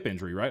listed with a hip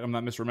injury, right? I'm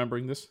not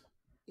misremembering this.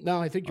 No,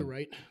 I think you're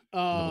right.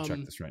 I'll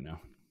check this right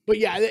now. But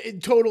yeah,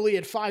 totally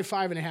at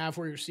 5.5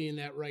 where you're seeing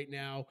that right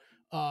now.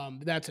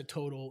 That's a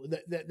total.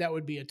 That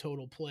would be a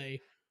total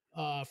play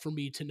for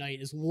me tonight.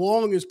 As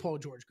long as Paul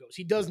George goes,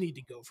 he does need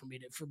to go for me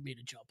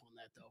to jump on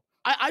that though.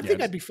 I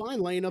think I'd be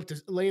fine laying up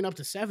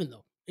to 7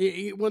 though.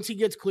 Once he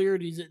gets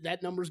cleared,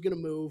 that number's going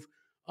to move.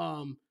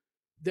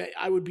 that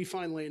I would be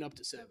fine laying up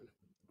to 7.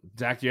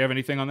 Zach, do you have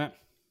anything on that?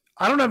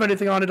 I don't have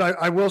anything on it.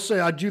 I will say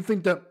I do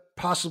think that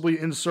possibly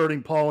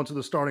inserting Paul into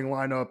the starting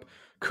lineup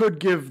could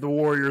give the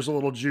Warriors a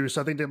little juice.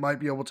 I think they might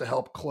be able to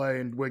help Clay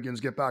and Wiggins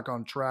get back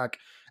on track.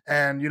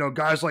 And,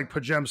 guys like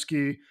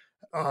Podziemski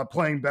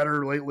playing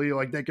better lately,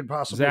 like they could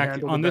possibly Zach,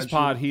 handle on the this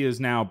pod, he is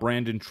now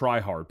Brandon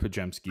Tryhard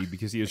Podziemski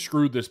because he has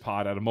screwed this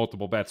pod out of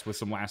multiple bets with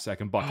some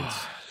last-second buckets.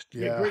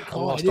 Yeah, great I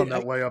call. lost on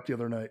that way up the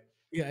other night.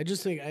 Yeah, I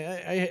just think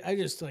I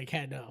just like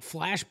had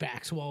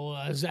flashbacks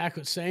while Zach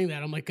was saying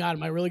that. I'm like, God,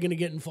 am I really going to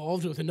get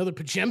involved with another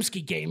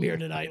Podziemski game here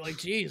tonight? Like,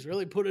 geez,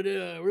 really put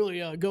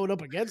it going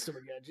up against him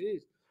again.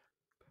 Jeez.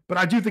 But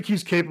I do think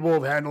he's capable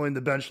of handling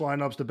the bench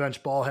lineups, the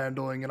bench ball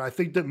handling, and I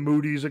think that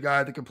Moody's a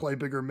guy that can play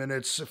bigger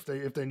minutes if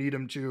they need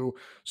him to.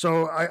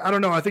 So I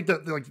don't know. I think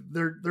that like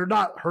they're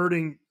not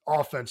hurting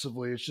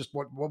offensively. It's just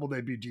what will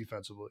they be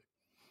defensively?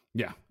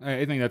 Yeah,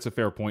 I think that's a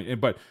fair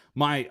point. But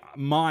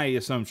my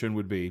assumption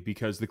would be,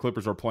 because the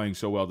Clippers are playing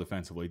so well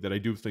defensively, that I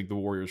do think the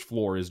Warriors'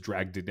 floor is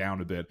dragged it down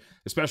a bit,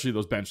 especially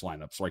those bench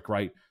lineups. Like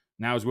right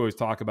now, as we always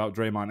talk about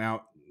Draymond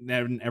out,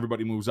 then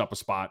everybody moves up a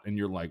spot, and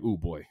you're like, "Ooh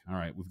boy, all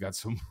right, we got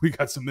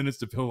some minutes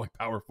to fill like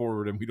power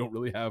forward, and we don't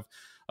really have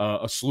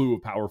a slew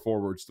of power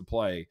forwards to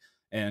play."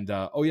 And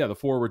the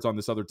forwards on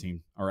this other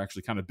team are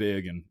actually kind of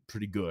big and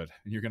pretty good,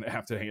 and you're going to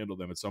have to handle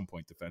them at some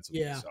point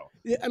defensively. Yeah. So.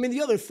 Yeah, I mean,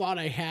 the other thought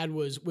I had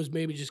was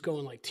maybe just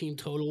going like team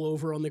total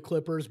over on the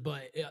Clippers,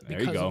 but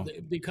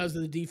because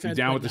of the defense.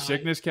 You down with the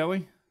sickness,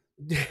 Kelly?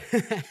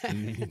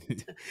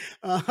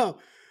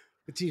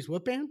 Geez,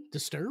 what band?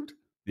 Disturbed?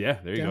 Yeah,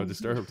 there you go.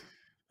 Disturbed.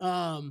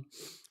 I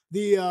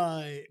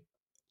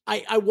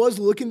was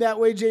looking that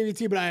way,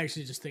 JVT, but I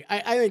actually just think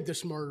I think the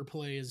smarter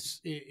play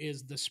is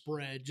the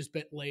spread, just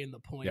laying the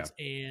points.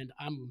 Yeah. And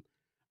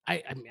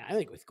I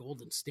think with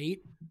Golden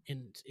State,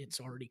 and it's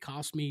already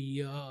cost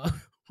me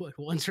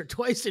once or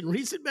twice in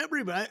recent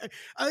memory, but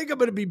I think I'm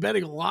going to be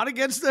betting a lot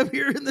against them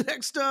here in the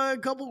next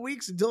couple of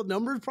weeks until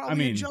numbers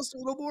probably adjust a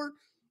little more.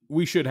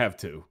 We should have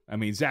 2. I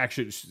mean, Zach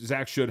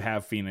should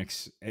have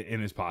Phoenix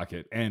in his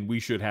pocket, and we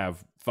should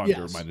have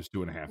Thunder minus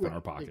 2.5 in our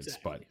pockets.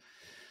 Exactly. But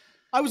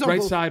I was on right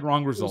both, side,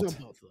 wrong result. I was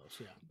on both of those,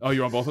 yeah. Oh,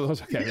 you're on both of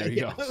those? Okay, there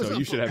you go. So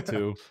you should have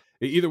 2.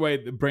 Either way,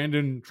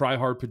 Brandon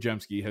Tryhard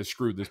Podziemski has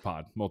screwed this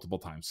pod multiple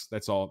times.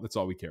 That's all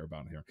we care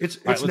about here. It's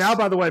now,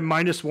 by the way,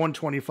 minus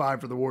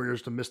 125 for the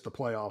Warriors to miss the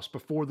playoffs.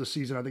 Before the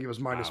season, I think it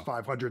was minus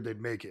 500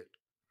 they'd make it.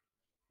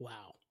 Wow.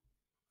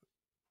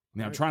 I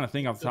mean, I'm trying to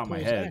think off the top of my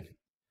head.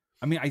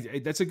 I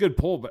mean, that's a good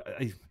pull, but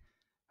I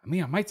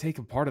might take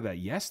a part of that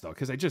yes, though,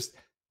 because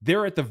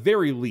they're at the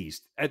very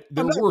least, at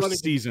their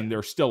worst season,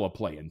 they're still a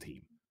play-in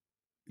team.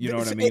 You know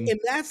what I mean? And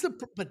that's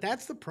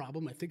the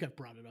problem. I think I've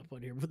brought it up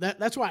on here, but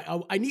that's why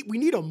we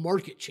need a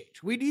market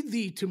change. We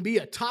need to be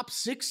a top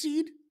 6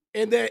 seed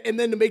and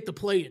then to make the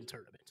play-in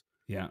tournament.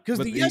 Yeah. Because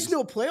the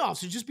yes/no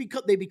playoffs is just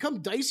because they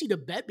become dicey to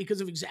bet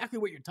because of exactly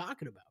what you're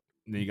talking about.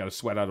 And then you got to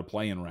sweat out a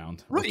play-in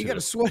round. Right. You got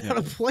to sweat out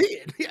a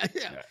play-in.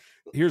 Yeah.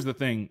 Here's the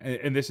thing,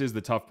 and this is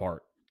the tough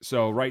part.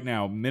 So right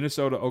now,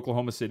 Minnesota,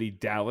 Oklahoma City,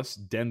 Dallas,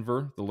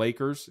 Denver, the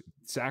Lakers,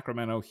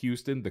 Sacramento,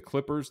 Houston, the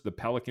Clippers, the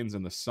Pelicans,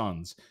 and the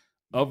Suns.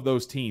 Of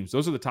those teams,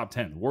 those are the top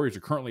 10. The Warriors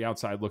are currently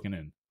outside looking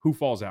in. Who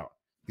falls out?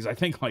 Because I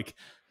think like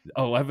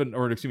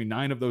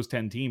 9 of those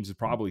 10 teams is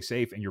probably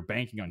safe, and you're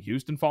banking on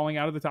Houston falling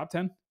out of the top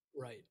 10?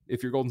 Right.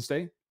 If you're Golden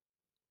State?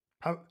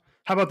 How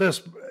about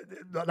this?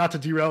 Not to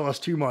derail us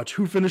too much.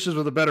 Who finishes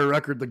with a better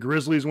record, the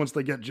Grizzlies once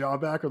they get Ja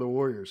back, or the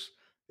Warriors?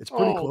 It's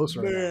pretty close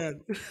right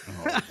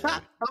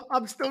now.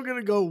 I'm still going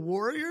to go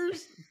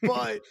Warriors,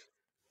 but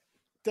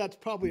that's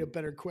probably a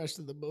better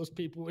question than most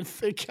people would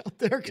think out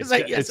there. Because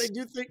I think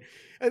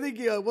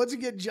once you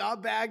get Ja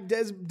back,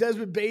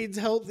 Desmond Bane's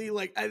healthy.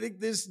 Like I think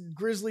this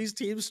Grizzlies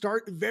team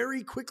starts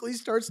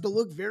to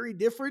look very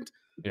different.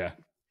 Yeah,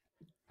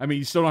 I mean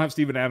you still don't have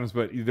Steven Adams,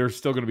 but they're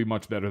still going to be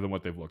much better than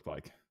what they've looked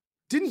like.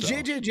 Didn't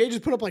JJJ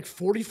just put up like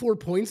 44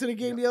 points in a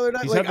game the other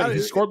night? He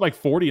scored like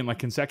 40 in like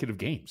consecutive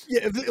games.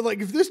 Yeah,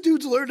 if this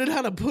dude's learning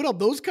how to put up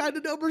those kind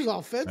of numbers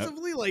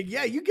offensively,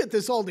 you get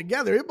this all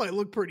together, it might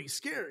look pretty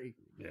scary.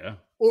 Yeah,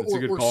 or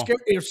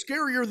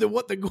scarier than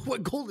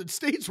what Golden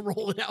State's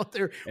rolling out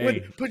there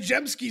when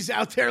Podziemski's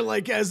out there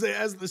like as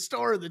the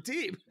star of the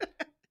team.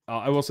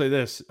 I will say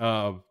this: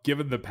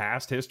 given the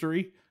past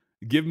history,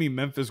 give me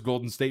Memphis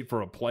Golden State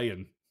for a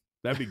play-in.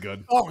 That'd be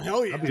good. Oh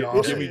hell yeah! That'd be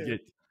awesome.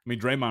 I mean,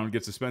 Draymond would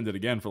get suspended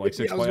again for like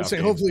 6 playoff games. I was going to say,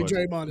 hopefully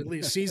Draymond at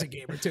least sees a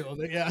game or two of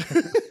it, yeah.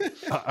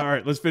 All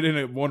right, let's fit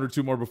in 1 or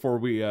 2 more before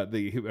we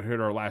hit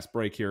our last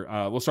break here.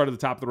 We'll start at the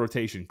top of the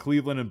rotation.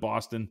 Cleveland and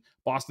Boston.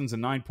 Boston's a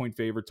 9-point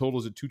favorite.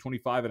 Total's at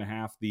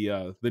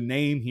 225.5. The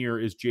name here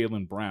is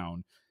Jaylen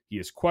Brown. He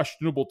is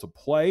questionable to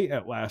play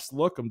at last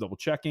look. I'm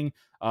double-checking.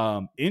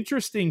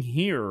 Interesting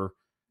here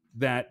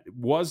that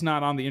was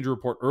not on the injury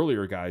report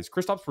earlier, guys.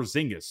 Kristaps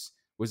Porzingis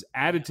was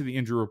added to the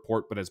injury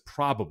report, but as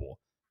probable.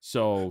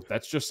 So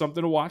that's just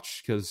something to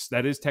watch because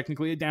that is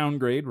technically a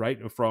downgrade,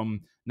 right?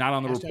 From not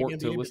on the report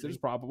to listed as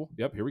probable.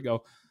 Yep, here we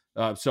go.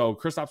 So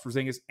Kristaps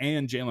Porzingis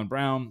and Jaylen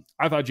Brown.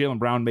 I thought Jaylen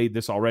Brown made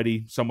this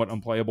already somewhat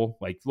unplayable.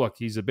 Like, look,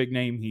 he's a big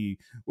name. He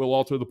will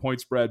alter the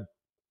point spread.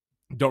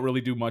 Don't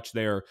really do much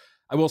there.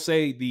 I will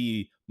say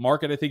the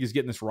market, I think, is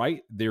getting this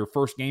right. Their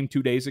first game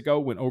 2 days ago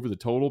went over the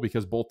total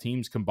because both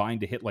teams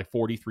combined to hit like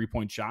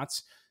 43-point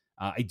shots.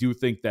 I do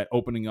think that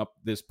opening up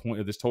this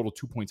total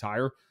 2 points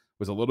higher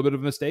was a little bit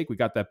of a mistake. We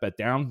got that bet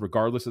down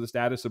regardless of the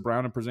status of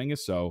Brown and Porzingis.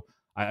 So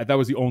that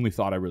was the only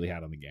thought I really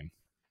had on the game.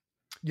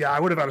 Yeah, I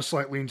would have had a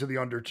slight lean to the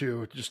under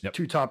too. Just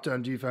two top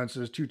 10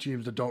 defenses, two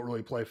teams that don't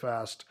really play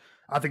fast.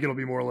 I think it'll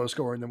be more low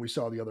scoring than we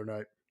saw the other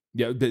night.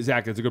 Yeah,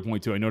 Zach, that's a good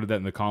point too. I noted that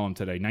in the column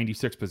today.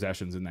 96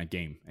 possessions in that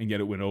game, and yet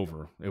it went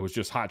over. It was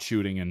just hot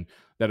shooting, and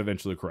that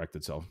eventually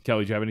corrected itself.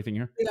 Kelly, do you have anything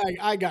here? Yeah,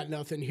 I got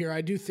nothing here.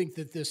 I do think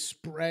that this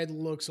spread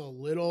looks a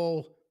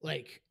little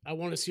like I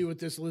want to see what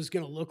this is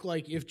going to look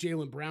like if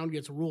Jaylen Brown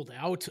gets ruled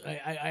out.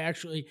 I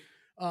actually,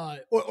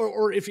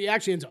 or if he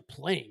actually ends up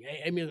playing.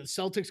 I mean, the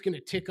Celtics going to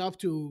tick up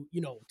to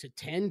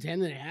 10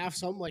 and a half,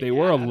 something like that. They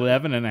were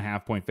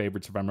 11.5-point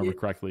favorites, if I remember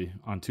correctly,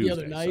 on Tuesday.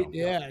 The other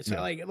night,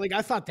 So like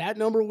I thought that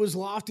number was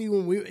lofty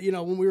when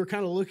we were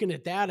kind of looking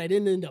at that. I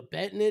didn't end up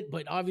betting it,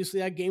 but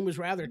obviously that game was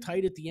rather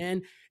tight at the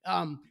end.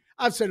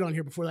 I've said it on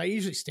here before that I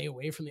usually stay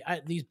away from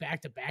these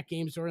back-to-back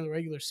games during the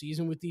regular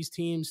season with these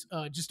teams.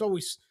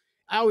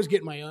 I always get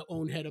in my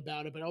own head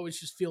about it, but I always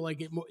just feel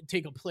like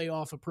take a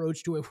playoff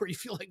approach to it where you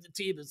feel like the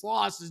team that's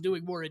lost is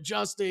doing more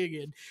adjusting,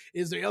 and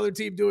is the other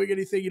team doing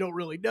anything you don't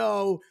really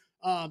know?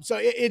 So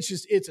it's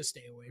a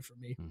stay away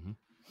from me. Mm-hmm.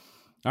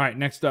 All right,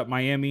 next up,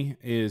 Miami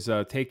is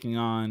taking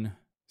on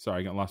 –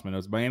 sorry, I lost my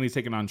notes. Miami's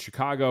taking on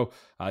Chicago.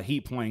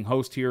 Heat playing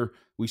host here.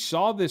 We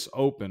saw this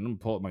open. Let me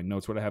pull up my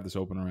notes. What do I have this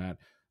opener at?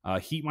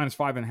 Heat minus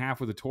 5.5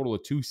 with a total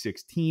of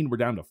 216. We're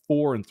down to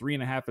 4 and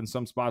 3.5 in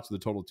some spots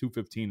with a total of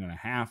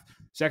 215.5.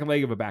 Second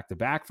leg of a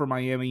back-to-back for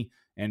Miami.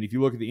 And if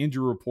you look at the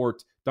injury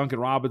report, Duncan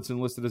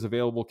Robinson listed as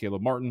available,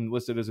 Caleb Martin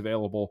listed as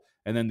available,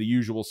 and then the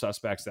usual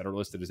suspects that are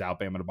listed as out: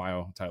 Bam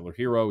Adebayo, Tyler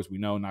Hero, as we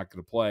know, not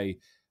going to play.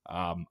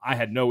 I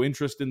had no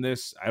interest in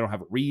this. I don't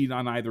have a read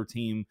on either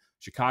team.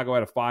 Chicago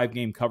had a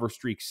 5-game cover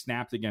streak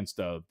snapped against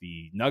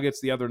the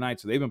Nuggets the other night,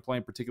 so they've been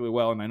playing particularly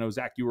well. And I know,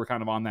 Zach, you were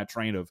kind of on that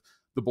train of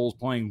the Bulls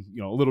playing,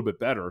 a little bit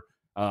better.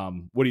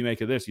 What do you make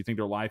of this? You think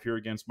they're live here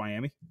against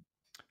Miami?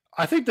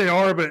 I think they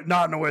are, but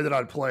not in a way that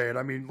I'd play it.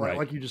 I mean,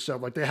 like you just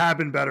said, like they have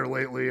been better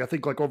lately. I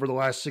think like over the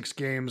last 6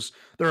 games,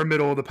 they're a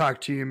middle of the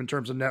pack team in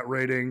terms of net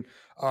rating,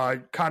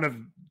 kind of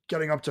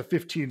getting up to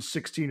 15,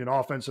 16 in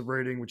offensive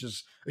rating, which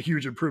is a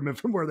huge improvement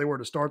from where they were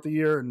to start the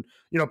year. And,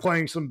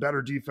 playing some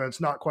better defense,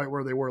 not quite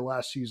where they were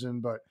last season,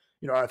 but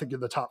I think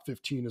in the top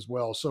 15 as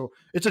well. So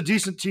it's a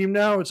decent team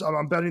now.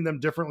 I'm betting them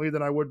differently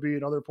than I would be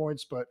at other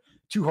points, but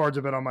too hard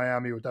to bet on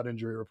Miami with that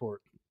injury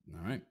report.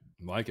 All right.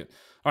 Like it.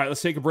 All right,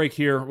 let's take a break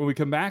here. When we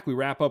come back, we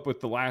wrap up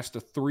with the last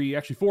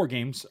 4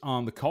 games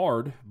on the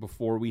card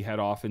before we head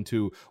off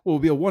into what will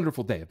be a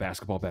wonderful day of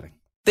basketball betting.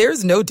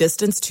 There's no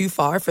distance too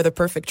far for the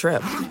perfect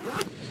trip.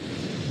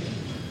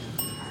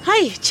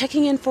 Hi,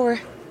 checking in for...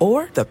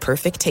 Or the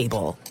perfect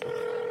table.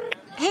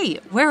 Hey,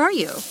 where are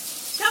you?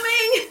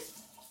 Coming!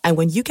 And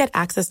when you get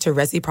access to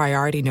Resi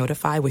Priority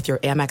Notify with your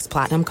Amex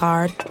Platinum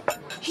card...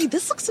 Hey,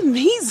 this looks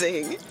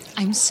amazing.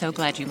 I'm so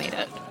glad you made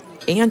it.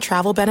 And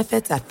travel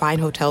benefits at fine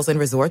hotels and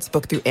resorts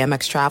booked through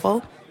Amex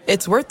Travel,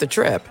 it's worth the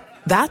trip.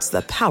 That's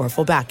the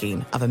powerful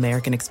backing of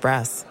American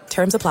Express.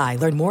 Terms apply.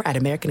 Learn more at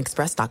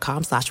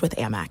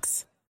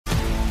americanexpress.com/withAmex.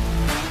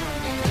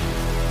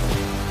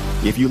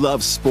 If you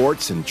love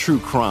sports and true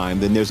crime,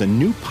 then there's a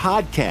new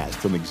podcast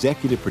from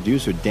executive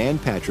producer Dan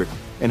Patrick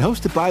and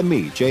hosted by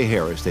me, Jay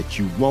Harris, that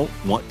you won't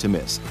want to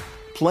miss.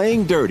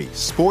 Playing Dirty: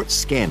 Sports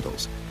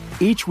Scandals.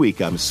 Each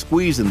week, I'm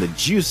squeezing the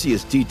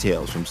juiciest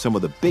details from some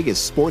of the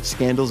biggest sports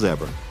scandals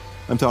ever.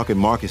 I'm talking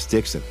Marcus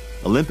Dixon,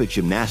 Olympic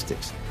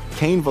gymnastics,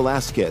 Cain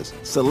Velasquez,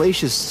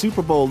 salacious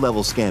Super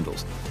Bowl-level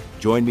scandals.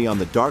 Join me on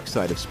the dark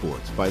side of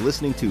sports by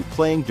listening to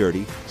Playing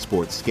Dirty: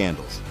 Sports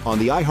Scandals on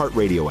the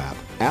iHeartRadio app,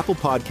 Apple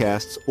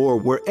Podcasts, or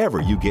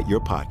wherever you get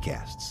your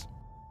podcasts.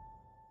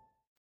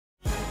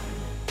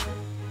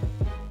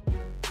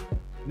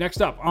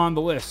 Next up on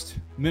the list,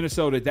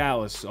 Minnesota,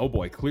 Dallas. Oh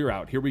boy, clear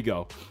out. Here we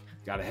go.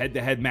 Got a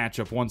head-to-head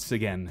matchup once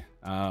again.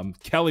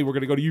 Kelly, we're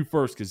going to go to you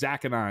first because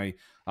Zach and I,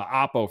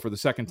 Oppo, for the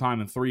second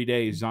time in 3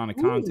 days on a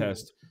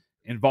contest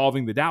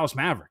involving the Dallas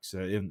Mavericks.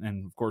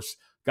 And of course,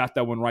 got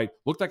that one right.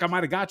 Looked like I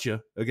might have got you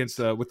against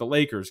with the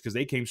Lakers because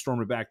they came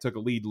storming back, took a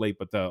lead late,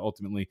 but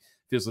ultimately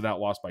fizzled out,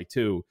 lost by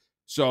 2.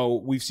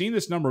 So we've seen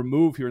this number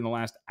move here in the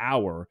last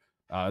hour.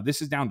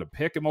 This is down to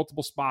pick at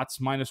multiple spots,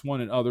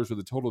 -1 in others with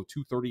a total of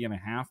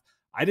 230.5.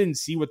 I didn't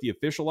see what the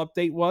official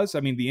update was.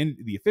 I mean,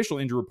 the official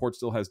injury report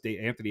still has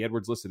Anthony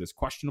Edwards listed as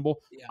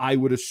questionable. Yeah. I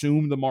would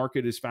assume the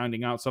market is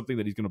finding out something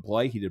that he's going to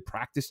play. He did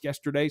practice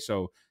yesterday,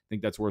 so I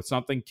think that's worth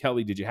something.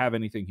 Kelly, did you have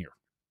anything here?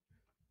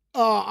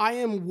 I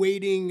am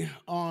waiting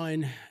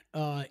on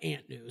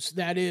Ant news.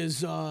 That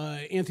is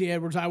Anthony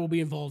Edwards. I will be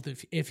involved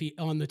if he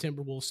on the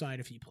Timberwolves side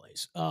if he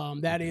plays.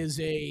 That is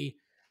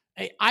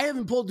I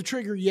haven't pulled the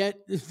trigger yet.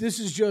 This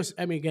is just,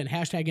 again,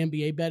 hashtag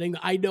NBA betting.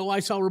 I know I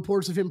saw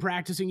reports of him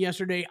practicing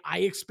yesterday. I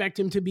expect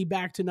him to be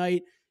back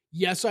tonight.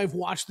 Yes, I've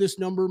watched this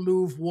number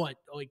move,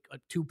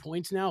 2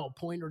 points now, a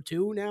point or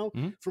two now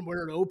from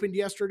where it opened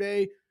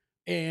yesterday,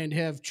 and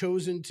have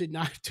chosen to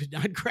not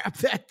grab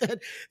that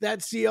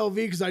CLV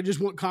because I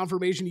just want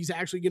confirmation he's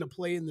actually going to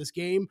play in this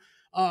game.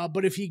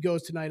 But if he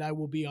goes tonight, I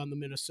will be on the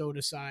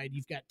Minnesota side.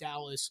 You've got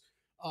Dallas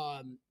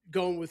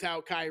going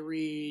without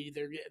Kyrie.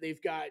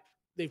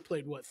 They've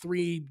played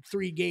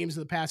three games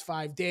in the past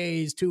 5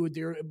 days, 2 at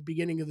the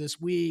beginning of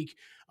this week.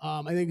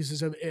 I think this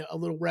is a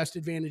little rest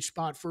advantage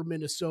spot for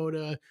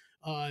Minnesota,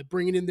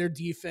 bringing in their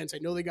defense. I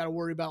know they got to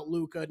worry about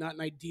Luka, not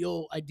an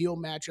ideal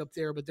matchup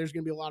there, but there's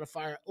going to be a lot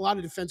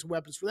of defensive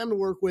weapons for them to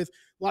work with,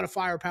 a lot of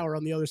firepower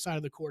on the other side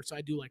of the court. So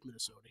I do like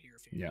Minnesota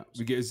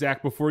here.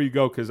 Zach, before you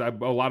go, because a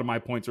lot of my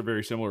points are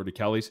very similar to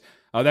Kelly's.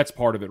 That's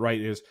part of it,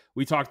 right? Is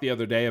we talked the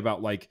other day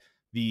about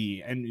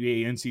the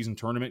NBA in-season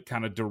tournament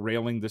kind of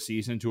derailing the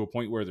season to a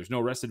point where there's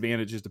no rest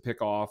advantages to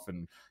pick off,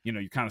 and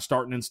you're kind of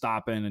starting and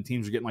stopping, and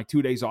teams are getting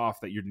 2 days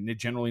off that you're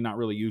generally not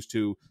really used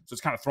to. So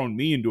it's kind of thrown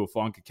me into a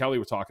funk. Kelly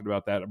was talking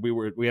about that.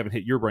 We haven't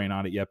hit your brain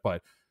on it yet,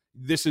 but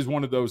this is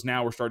one of those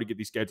now we're starting to get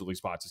these scheduling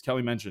spots. As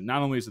Kelly mentioned,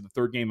 not only is it the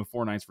third game of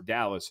 4 nights for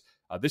Dallas,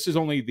 this is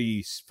only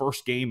the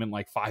first game in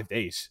 5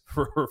 days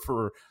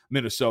for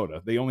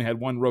Minnesota. They only had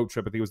one road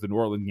trip. I think it was the New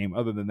Orleans game.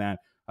 Other than that,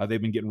 they've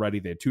been getting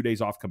ready. They had 2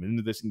 days off coming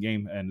into this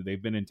game, and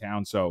they've been in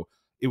town. So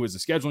it was a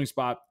scheduling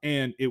spot,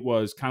 and it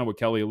was kind of what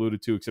Kelly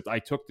alluded to, except I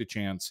took the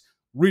chance,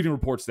 reading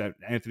reports that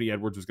Anthony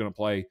Edwards was going to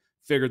play,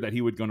 figured that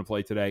he was going to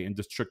play today, and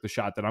just took the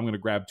shot that I'm going to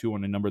grab 2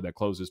 on a number that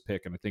closes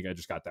pick, and I think I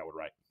just got that one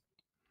right.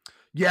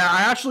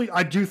 Yeah,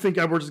 I do think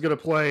Edwards is going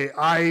to play.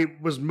 I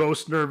was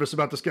most nervous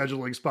about the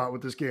scheduling spot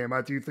with this game.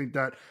 I do think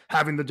that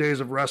having the days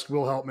of rest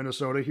will help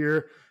Minnesota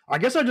here. I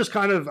guess I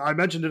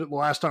mentioned it the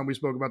last time we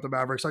spoke about the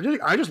Mavericks.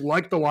 I just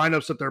like the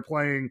lineups that they're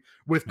playing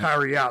with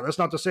Kyrie out. That's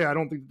not to say I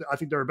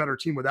think they're a better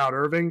team without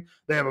Irving.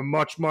 They have a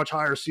much, much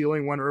higher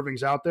ceiling when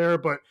Irving's out there.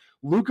 But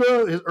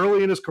Luka is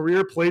early in his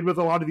career played with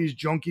a lot of these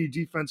junky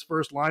defense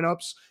first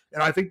lineups.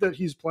 And I think that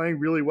he's playing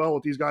really well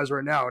with these guys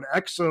right now. And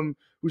Exum,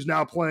 who's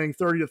now playing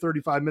 30 to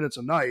 35 minutes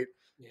a night,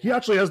 he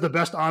actually has the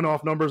best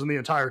on-off numbers in the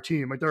entire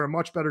team. They're a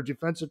much better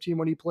defensive team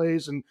when he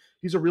plays, and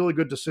he's a really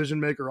good decision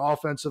maker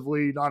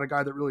offensively, not a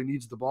guy that really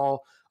needs the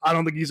ball. I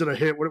don't think he's going to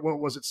hit, what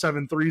was it,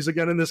 7 threes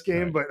again in this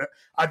game, but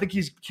I think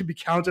he can be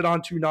counted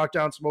on to knock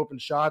down some open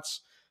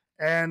shots.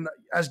 And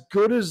as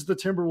good as the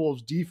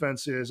Timberwolves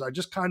defense is, I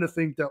just kind of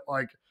think that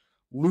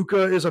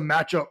Luka is a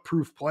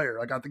matchup-proof player.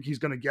 I think he's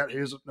going to get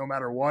his no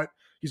matter what.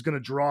 He's going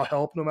to draw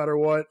help no matter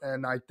what,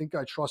 and I think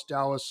I trust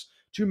Dallas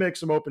to make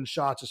some open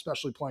shots,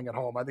 especially playing at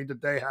home. I think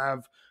that they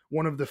have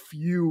one of the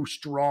few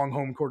strong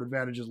home court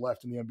advantages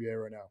left in the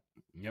NBA right now.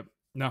 Yep.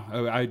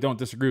 No, I don't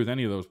disagree with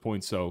any of those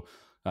points. So,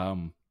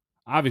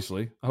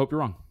 obviously, I hope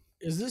you're wrong.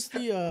 Is this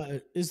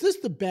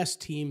the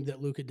best team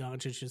that Luka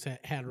Doncic has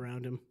had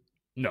around him?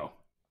 No.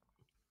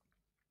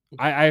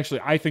 I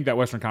think that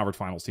Western Conference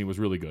Finals team was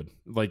really good.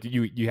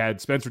 You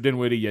had Spencer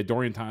Dinwiddie, you had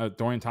Dorian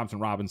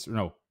Thompson-Robinson.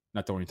 No,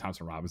 not Dorian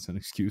Thompson-Robinson.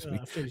 Excuse me,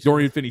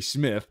 Dorian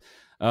Finney-Smith.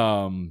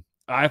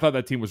 I thought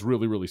that team was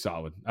really, really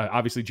solid.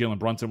 Obviously, Jalen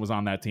Brunson was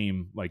on that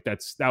team.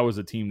 That was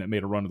a team that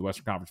made a run to the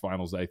Western Conference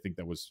Finals. I think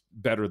that was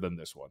better than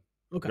this one.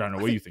 Okay, I don't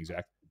know what you think,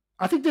 Zach.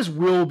 I think this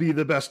will be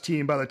the best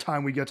team by the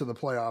time we get to the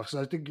playoffs.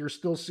 I think you're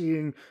still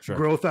seeing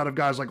growth out of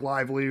guys like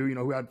Lively,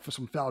 who had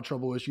some foul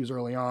trouble issues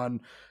early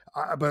on.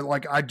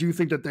 But I do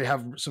think that they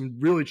have some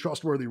really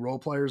trustworthy role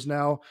players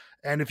now.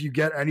 And if you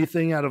get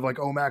anything out of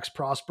Omax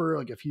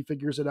Prosper, if he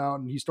figures it out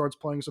and he starts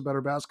playing some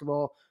better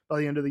basketball by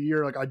the end of the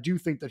year, I do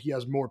think that he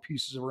has more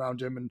pieces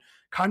around him and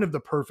kind of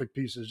the perfect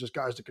pieces, just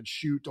guys that could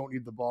shoot, don't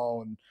need the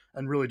ball,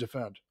 and really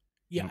defend.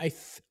 Yeah,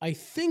 I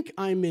think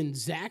I'm in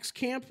Zach's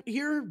camp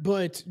here,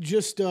 but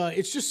just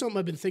it's just something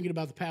I've been thinking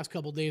about the past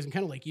couple of days, and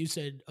kind of like you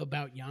said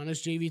about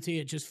Giannis, JVT,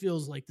 it just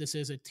feels like this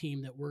is a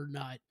team that we're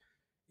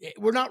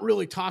not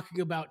really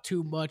talking about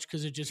too much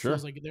because it just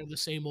feels like they're the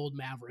same old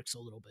Mavericks a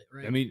little bit,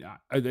 right? I mean,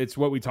 it's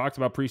what we talked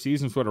about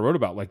preseason. It's what I wrote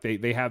about.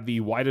 They have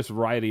the widest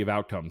variety of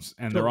outcomes,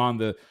 and they're on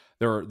the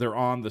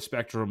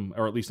spectrum,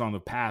 or at least on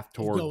the path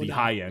toward the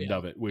high end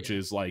of it, which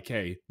is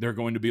hey, they're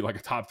going to be a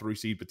top 3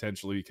 seed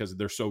potentially because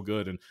they're so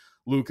good. And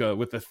Luka,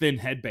 with the thin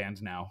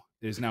headband now,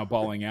 is now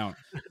balling out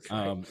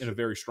in a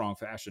very strong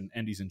fashion,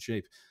 and he's in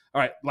shape.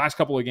 All right, last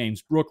couple of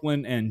games,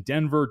 Brooklyn and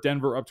Denver.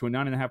 Denver up to a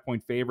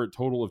 9.5-point favorite,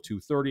 total of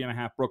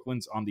 230.5.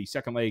 Brooklyn's on the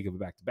second leg of a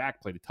back-to-back,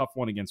 played a tough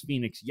one against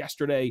Phoenix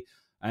yesterday.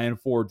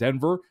 And for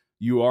Denver,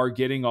 you are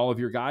getting all of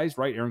your guys,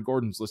 right? Aaron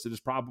Gordon's listed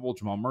as probable.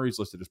 Jamal Murray's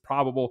listed as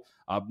probable.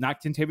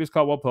 Not Kentavious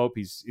Caldwell-Pope.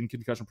 He's in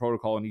concussion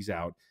protocol and he's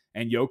out.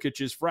 And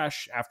Jokic is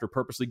fresh after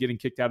purposely getting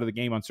kicked out of the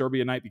game on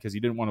Serbia night because he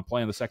didn't want to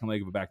play on the second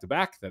leg of a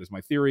back-to-back. That is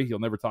my theory. He'll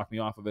never talk me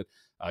off of it.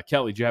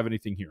 Kelly, do you have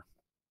anything here?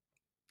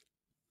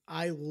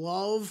 I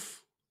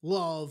love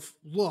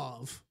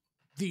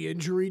the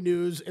injury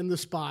news in the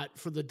spot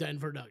for the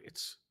Denver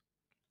Nuggets.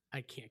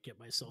 I can't get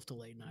myself to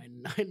lay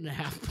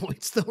 9.5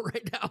 points though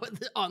right now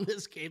on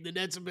this game. The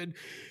Nets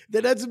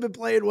have been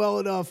playing well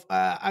enough.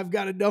 I've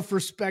got enough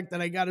respect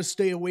that I got to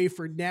stay away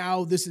for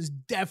now. This is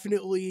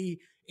definitely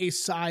a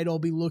side I'll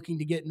be looking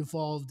to get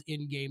involved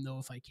in game though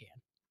if I can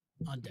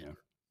on Denver.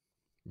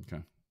 Yeah.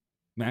 Okay.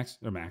 Max.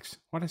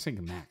 Why did I think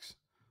of Max?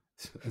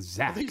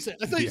 Zach. I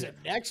thought you said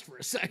next for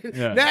a second.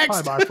 Yeah.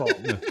 Next. Probably my fault.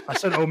 I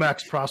said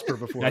Omax Prosper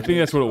before. I think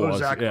that's what it was.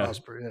 Zach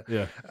Prosper.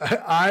 Yeah.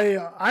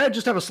 I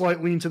just have a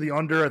slight lean to the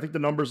under. I think the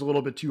number's a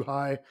little bit too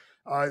high.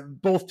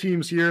 Both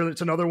teams here,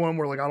 it's another one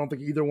where I don't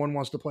think either one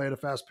wants to play at a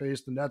fast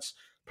pace. The Nets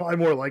probably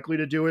more likely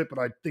to do it, but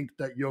I think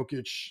that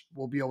Jokic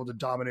will be able to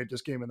dominate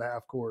this game in the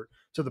half court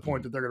to the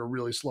point that they're going to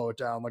really slow it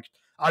down.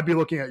 I'd be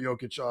looking at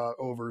Jokic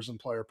overs and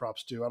player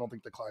props too. I don't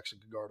think the Claxton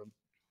can guard him.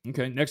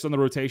 Okay, next on the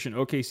rotation,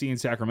 OKC and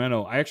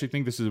Sacramento. I actually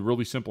think this is a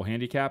really simple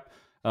handicap.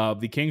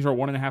 The Kings are a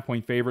 1.5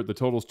 point favorite. The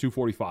total is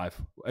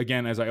 245.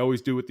 Again, as I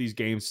always do with these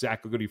games,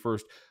 Zach, I'll go to you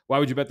first. Why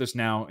would you bet this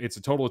now? It's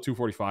a total of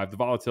 245. The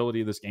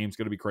volatility of this game is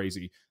going to be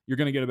crazy. You're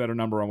going to get a better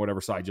number on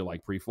whatever side you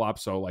like pre-flop.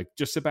 So,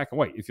 just sit back and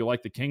wait. If you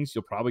like the Kings,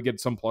 you'll probably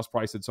get some plus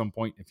price at some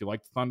point. If you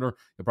like the Thunder,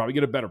 you'll probably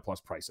get a better plus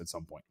price at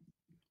some point.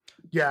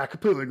 Yeah, I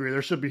completely agree.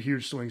 There should be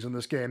huge swings in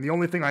this game. The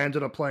only thing I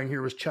ended up playing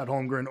here was Chet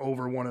Holmgren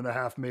over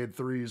 1.5 made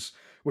threes,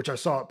 which I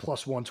saw at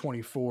plus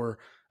 124.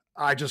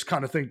 I just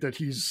kind of think that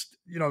he's,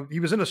 he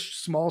was in a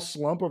small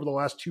slump over the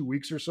last 2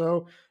 weeks or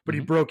so, but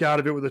he broke out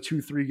of it with a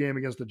 2-3 game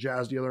against the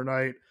Jazz the other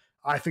night.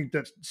 I think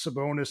that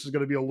Sabonis is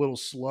going to be a little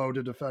slow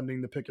to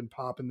defending the pick and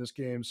pop in this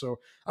game. So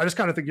I just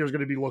kind of think there's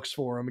going to be looks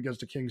for him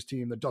against a Kings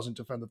team that doesn't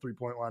defend the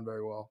 3-point line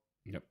very well.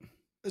 Yep.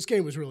 This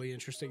game was really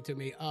interesting to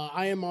me.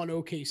 I am on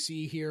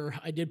OKC here.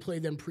 I did play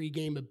them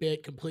pregame a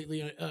bit. Completely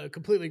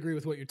agree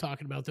with what you're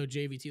talking about, though.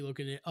 JVT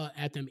looking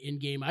at them in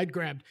game. I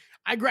grabbed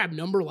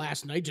number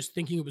last night, just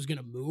thinking it was going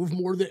to move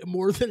more than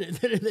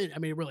I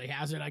mean, it really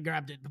hasn't. I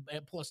grabbed it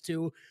at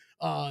 +2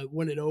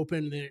 when it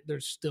opened.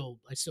 There's still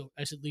I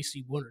at least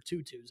see 1 or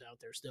 2 twos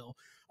out there still.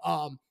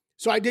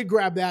 So I did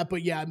grab that,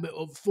 but yeah,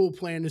 full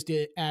plan is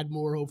to add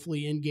more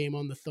hopefully in game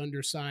on the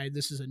Thunder side.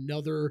 This is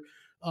another.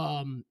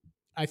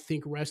 I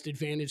think rest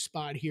advantage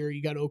spot here.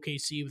 You got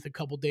OKC with a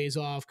couple days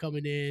off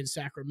coming in.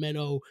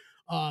 Sacramento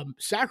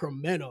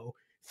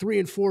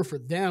 3-4 for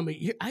them.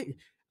 I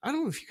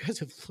don't know if you guys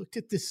have looked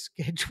at this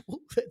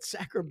schedule that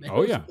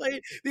Sacramento's playing.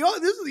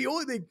 This is the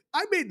only thing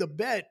I made the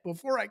bet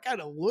before I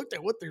kind of looked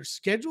at what their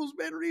schedule's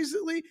been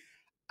recently.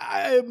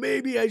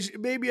 Maybe I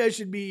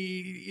should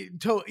be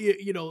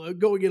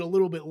going in a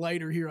little bit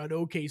lighter here on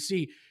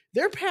OKC.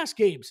 Their past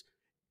games: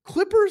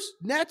 Clippers,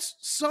 Nets,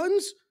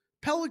 Suns,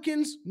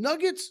 Pelicans,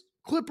 Nuggets,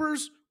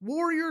 Clippers,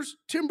 Warriors,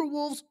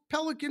 Timberwolves,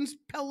 Pelicans,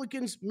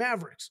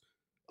 Mavericks.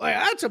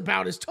 That's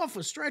about as tough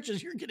a stretch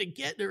as you're going to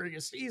get during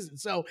a season.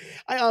 So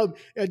I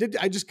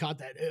just caught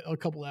that a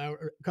couple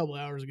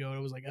hours ago, and I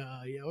was like,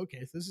 yeah,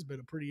 okay, this has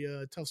been a pretty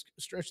tough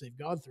stretch they've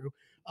gone through.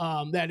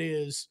 That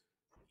is,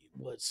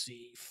 let's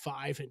see,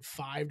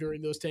 5-5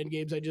 during those 10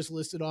 games I just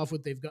listed off.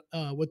 What they've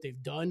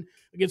done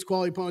against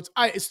quality opponents.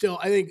 I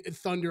think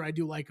Thunder. I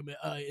do like them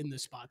in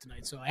this spot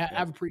tonight. So I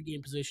have a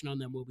pregame position on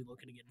them. We'll be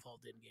looking to get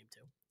involved in game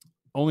too.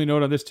 Only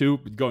note on this too,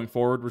 going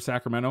forward with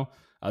Sacramento,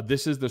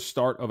 this is the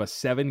start of a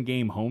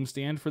 7-game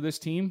homestand for this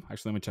team.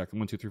 Actually, let me check.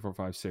 1, 2, 3, 4,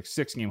 5, 6.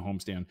 6-game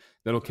homestand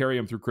that'll carry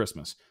them through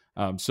Christmas.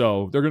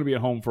 So they're going to be at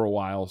home for a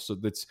while. So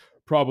that's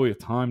probably a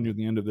time near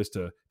the end of this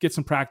to get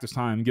some practice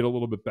time, get a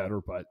little bit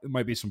better, but it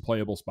might be some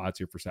playable spots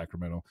here for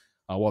Sacramento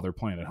while they're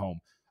playing at home.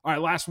 All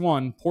right, last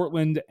one,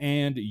 Portland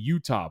and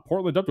Utah.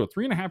 Portland up to a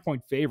 3.5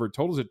 point favorite.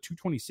 Totals at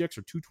 226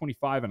 or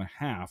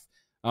 225.5.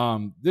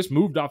 This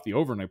moved off the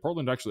overnight.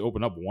 Portland actually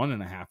opened up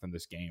 1.5 in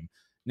this game.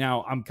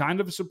 Now, I'm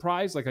kind of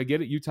surprised. I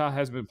get it. Utah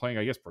hasn't been playing,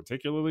 I guess,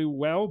 particularly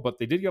well, but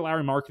they did get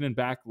Larry Markkinen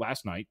back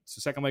last night. It's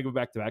the second leg of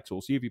back-to-back, so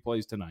we'll see if he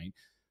plays tonight.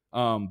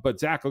 But,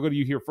 Zach, I'll go to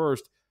you here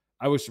first.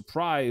 I was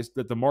surprised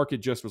that the market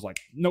just was like,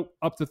 nope,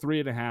 up to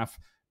 3.5.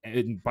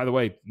 And, by the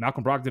way,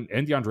 Malcolm Brogdon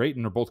and DeAndre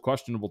Ayton are both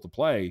questionable to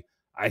play.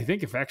 I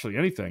think, if actually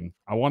anything,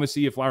 I want to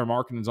see if Larry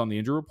Markkinen's on the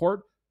injury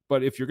report.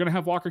 But if you're going to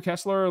have Walker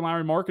Kessler and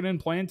Larry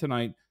Markkinen playing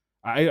tonight,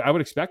 I would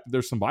expect that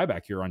there's some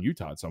buyback here on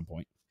Utah at some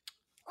point.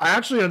 I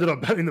actually ended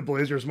up betting the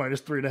Blazers minus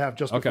 3.5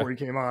 just before he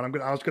came on.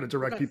 I was going to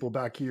direct people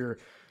back here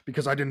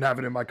because I didn't have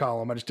it in my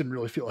column. I just didn't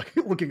really feel like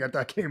looking at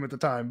that game at the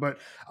time. But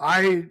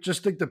I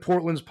just think that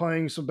Portland's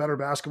playing some better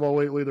basketball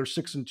lately. They're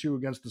 6-2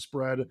 against the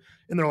spread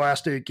in their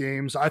last 8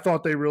 games. I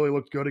thought they really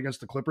looked good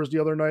against the Clippers the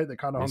other night. They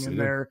kind of hung in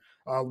there.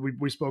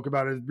 We spoke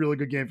about it. Really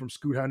good game from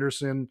Scoot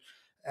Henderson.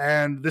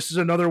 And this is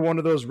another one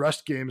of those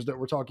rest games that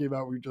we're talking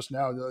about just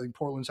now. I think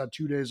Portland's had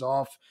 2 days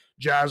off.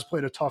 Jazz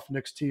played a tough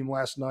Knicks team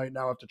last night.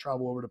 Now have to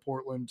travel over to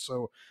Portland.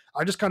 So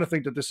I just kind of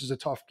think that this is a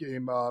tough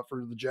game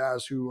for the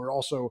Jazz, who are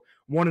also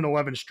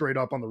 1-11 straight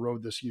up on the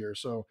road this year.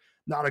 So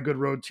not a good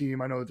road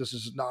team. I know that this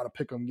is not a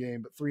pick'em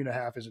game, but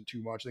 3.5 isn't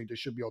too much. I think they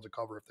should be able to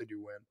cover if they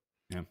do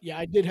win. Yeah,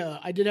 I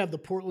did have the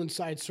Portland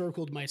side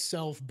circled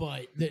myself,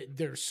 but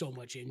there's so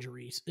much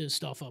injury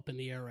stuff up in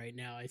the air right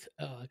now. It's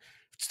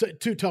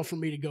too tough for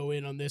me to go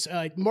in on this.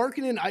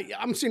 Markkinen,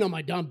 I'm seeing on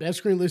my Don Best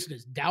screen listed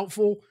as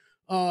doubtful.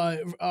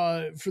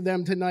 for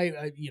them tonight.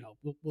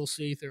 We'll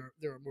see if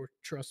there are more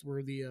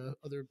trustworthy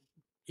other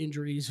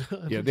injuries.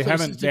 Yeah, they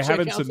haven't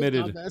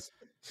submitted.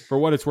 For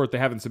what it's worth, they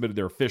haven't submitted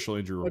their official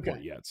injury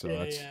report yet. So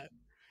that's. Yeah.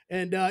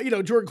 And,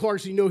 Jordan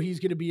Clarkson, he's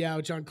going to be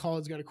out. John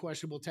Collins got a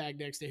questionable tag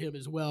next to him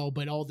as well.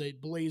 But all the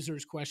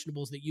Blazers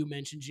questionables that you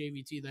mentioned,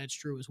 JVT, that's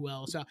true as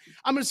well. So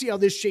I'm going to see how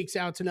this shakes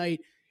out tonight.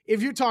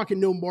 If you're talking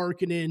no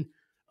marketing,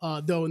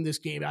 though, in this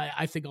game,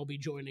 I think I'll be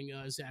joining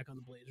Zach on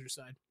the Blazers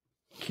side.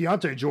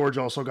 Keontae George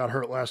also got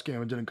hurt last game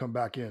and didn't come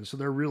back in. So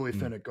they're really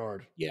thin at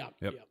guard. Yeah.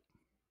 Yep.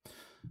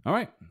 All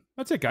right.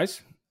 That's it,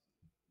 guys.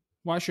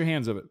 Wash your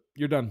hands of it.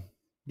 You're done.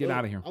 Get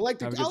out of here. I like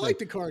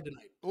the card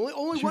tonight.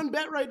 Only one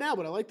bet right now,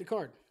 but I like the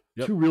card.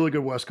 Yep. Two really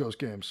good West Coast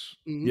games.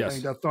 Mm-hmm. Yes. I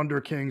think that Thunder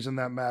Kings and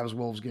that Mavs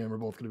Wolves game are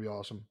both going to be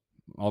awesome.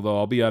 Although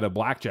I'll be at a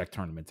blackjack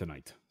tournament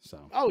tonight.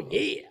 So. Oh,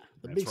 yeah.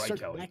 The That's big right,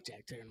 circle Kelly.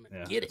 blackjack tournament.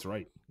 Yeah, Get that's it.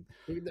 right.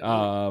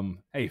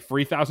 Hey,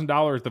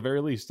 $3,000 at the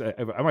very least.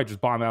 I might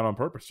just bomb out on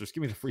purpose. Just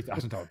give me the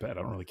 $3,000 bet. I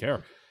don't really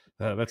care.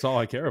 That's all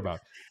I care about.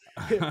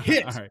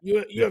 Hit. All right.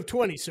 You have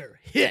 20, sir.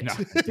 Hit. No.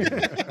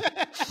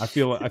 I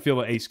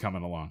feel an ace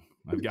coming along.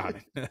 I've got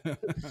it.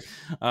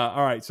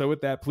 All right. So with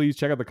that, please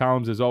check out the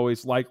columns as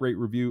always. Like, rate,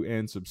 review,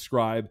 and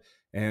subscribe.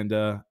 And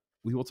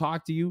we will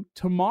talk to you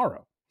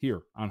tomorrow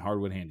here on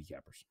Hardwood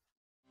Handicappers.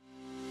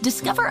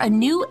 Discover a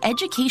new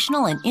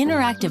educational and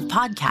interactive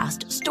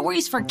podcast,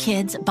 Stories for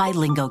Kids by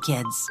Lingo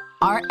Kids.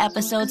 Our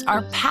episodes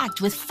are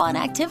packed with fun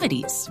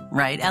activities.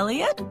 Right,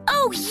 Elliot?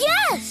 Oh,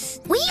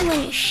 yes! We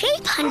went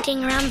shape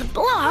hunting around the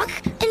block,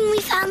 and we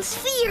found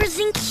spheres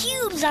and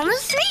cubes on the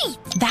street.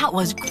 That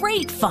was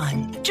great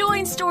fun.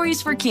 Join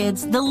Stories for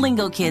Kids, the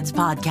Lingo Kids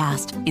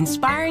podcast,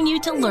 inspiring you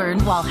to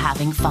learn while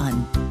having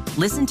fun.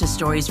 Listen to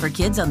Stories for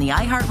Kids on the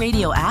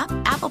iHeartRadio app,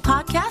 Apple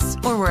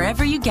Podcasts, or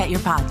wherever you get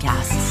your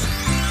podcasts.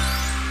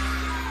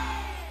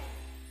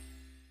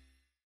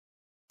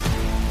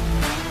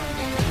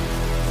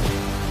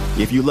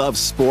 If you love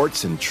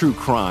sports and true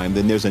crime,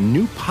 then there's a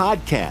new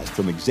podcast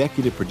from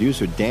executive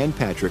producer Dan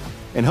Patrick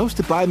and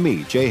hosted by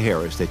me, Jay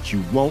Harris, that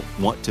you won't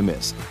want to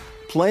miss.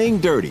 Playing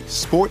Dirty: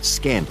 Sports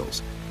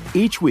Scandals.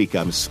 Each week,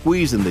 I'm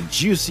squeezing the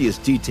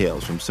juiciest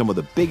details from some of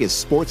the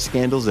biggest sports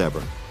scandals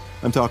ever.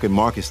 I'm talking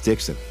Marcus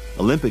Dixon,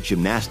 Olympic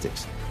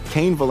gymnastics,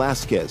 Cain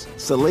Velasquez,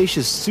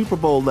 salacious Super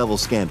Bowl-level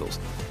scandals.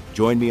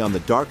 Join me on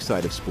the dark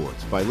side of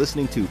sports by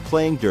listening to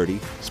Playing Dirty: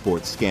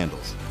 Sports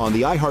Scandals on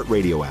the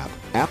iHeartRadio app,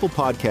 Apple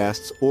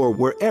Podcasts, or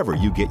wherever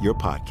you get your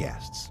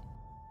podcasts.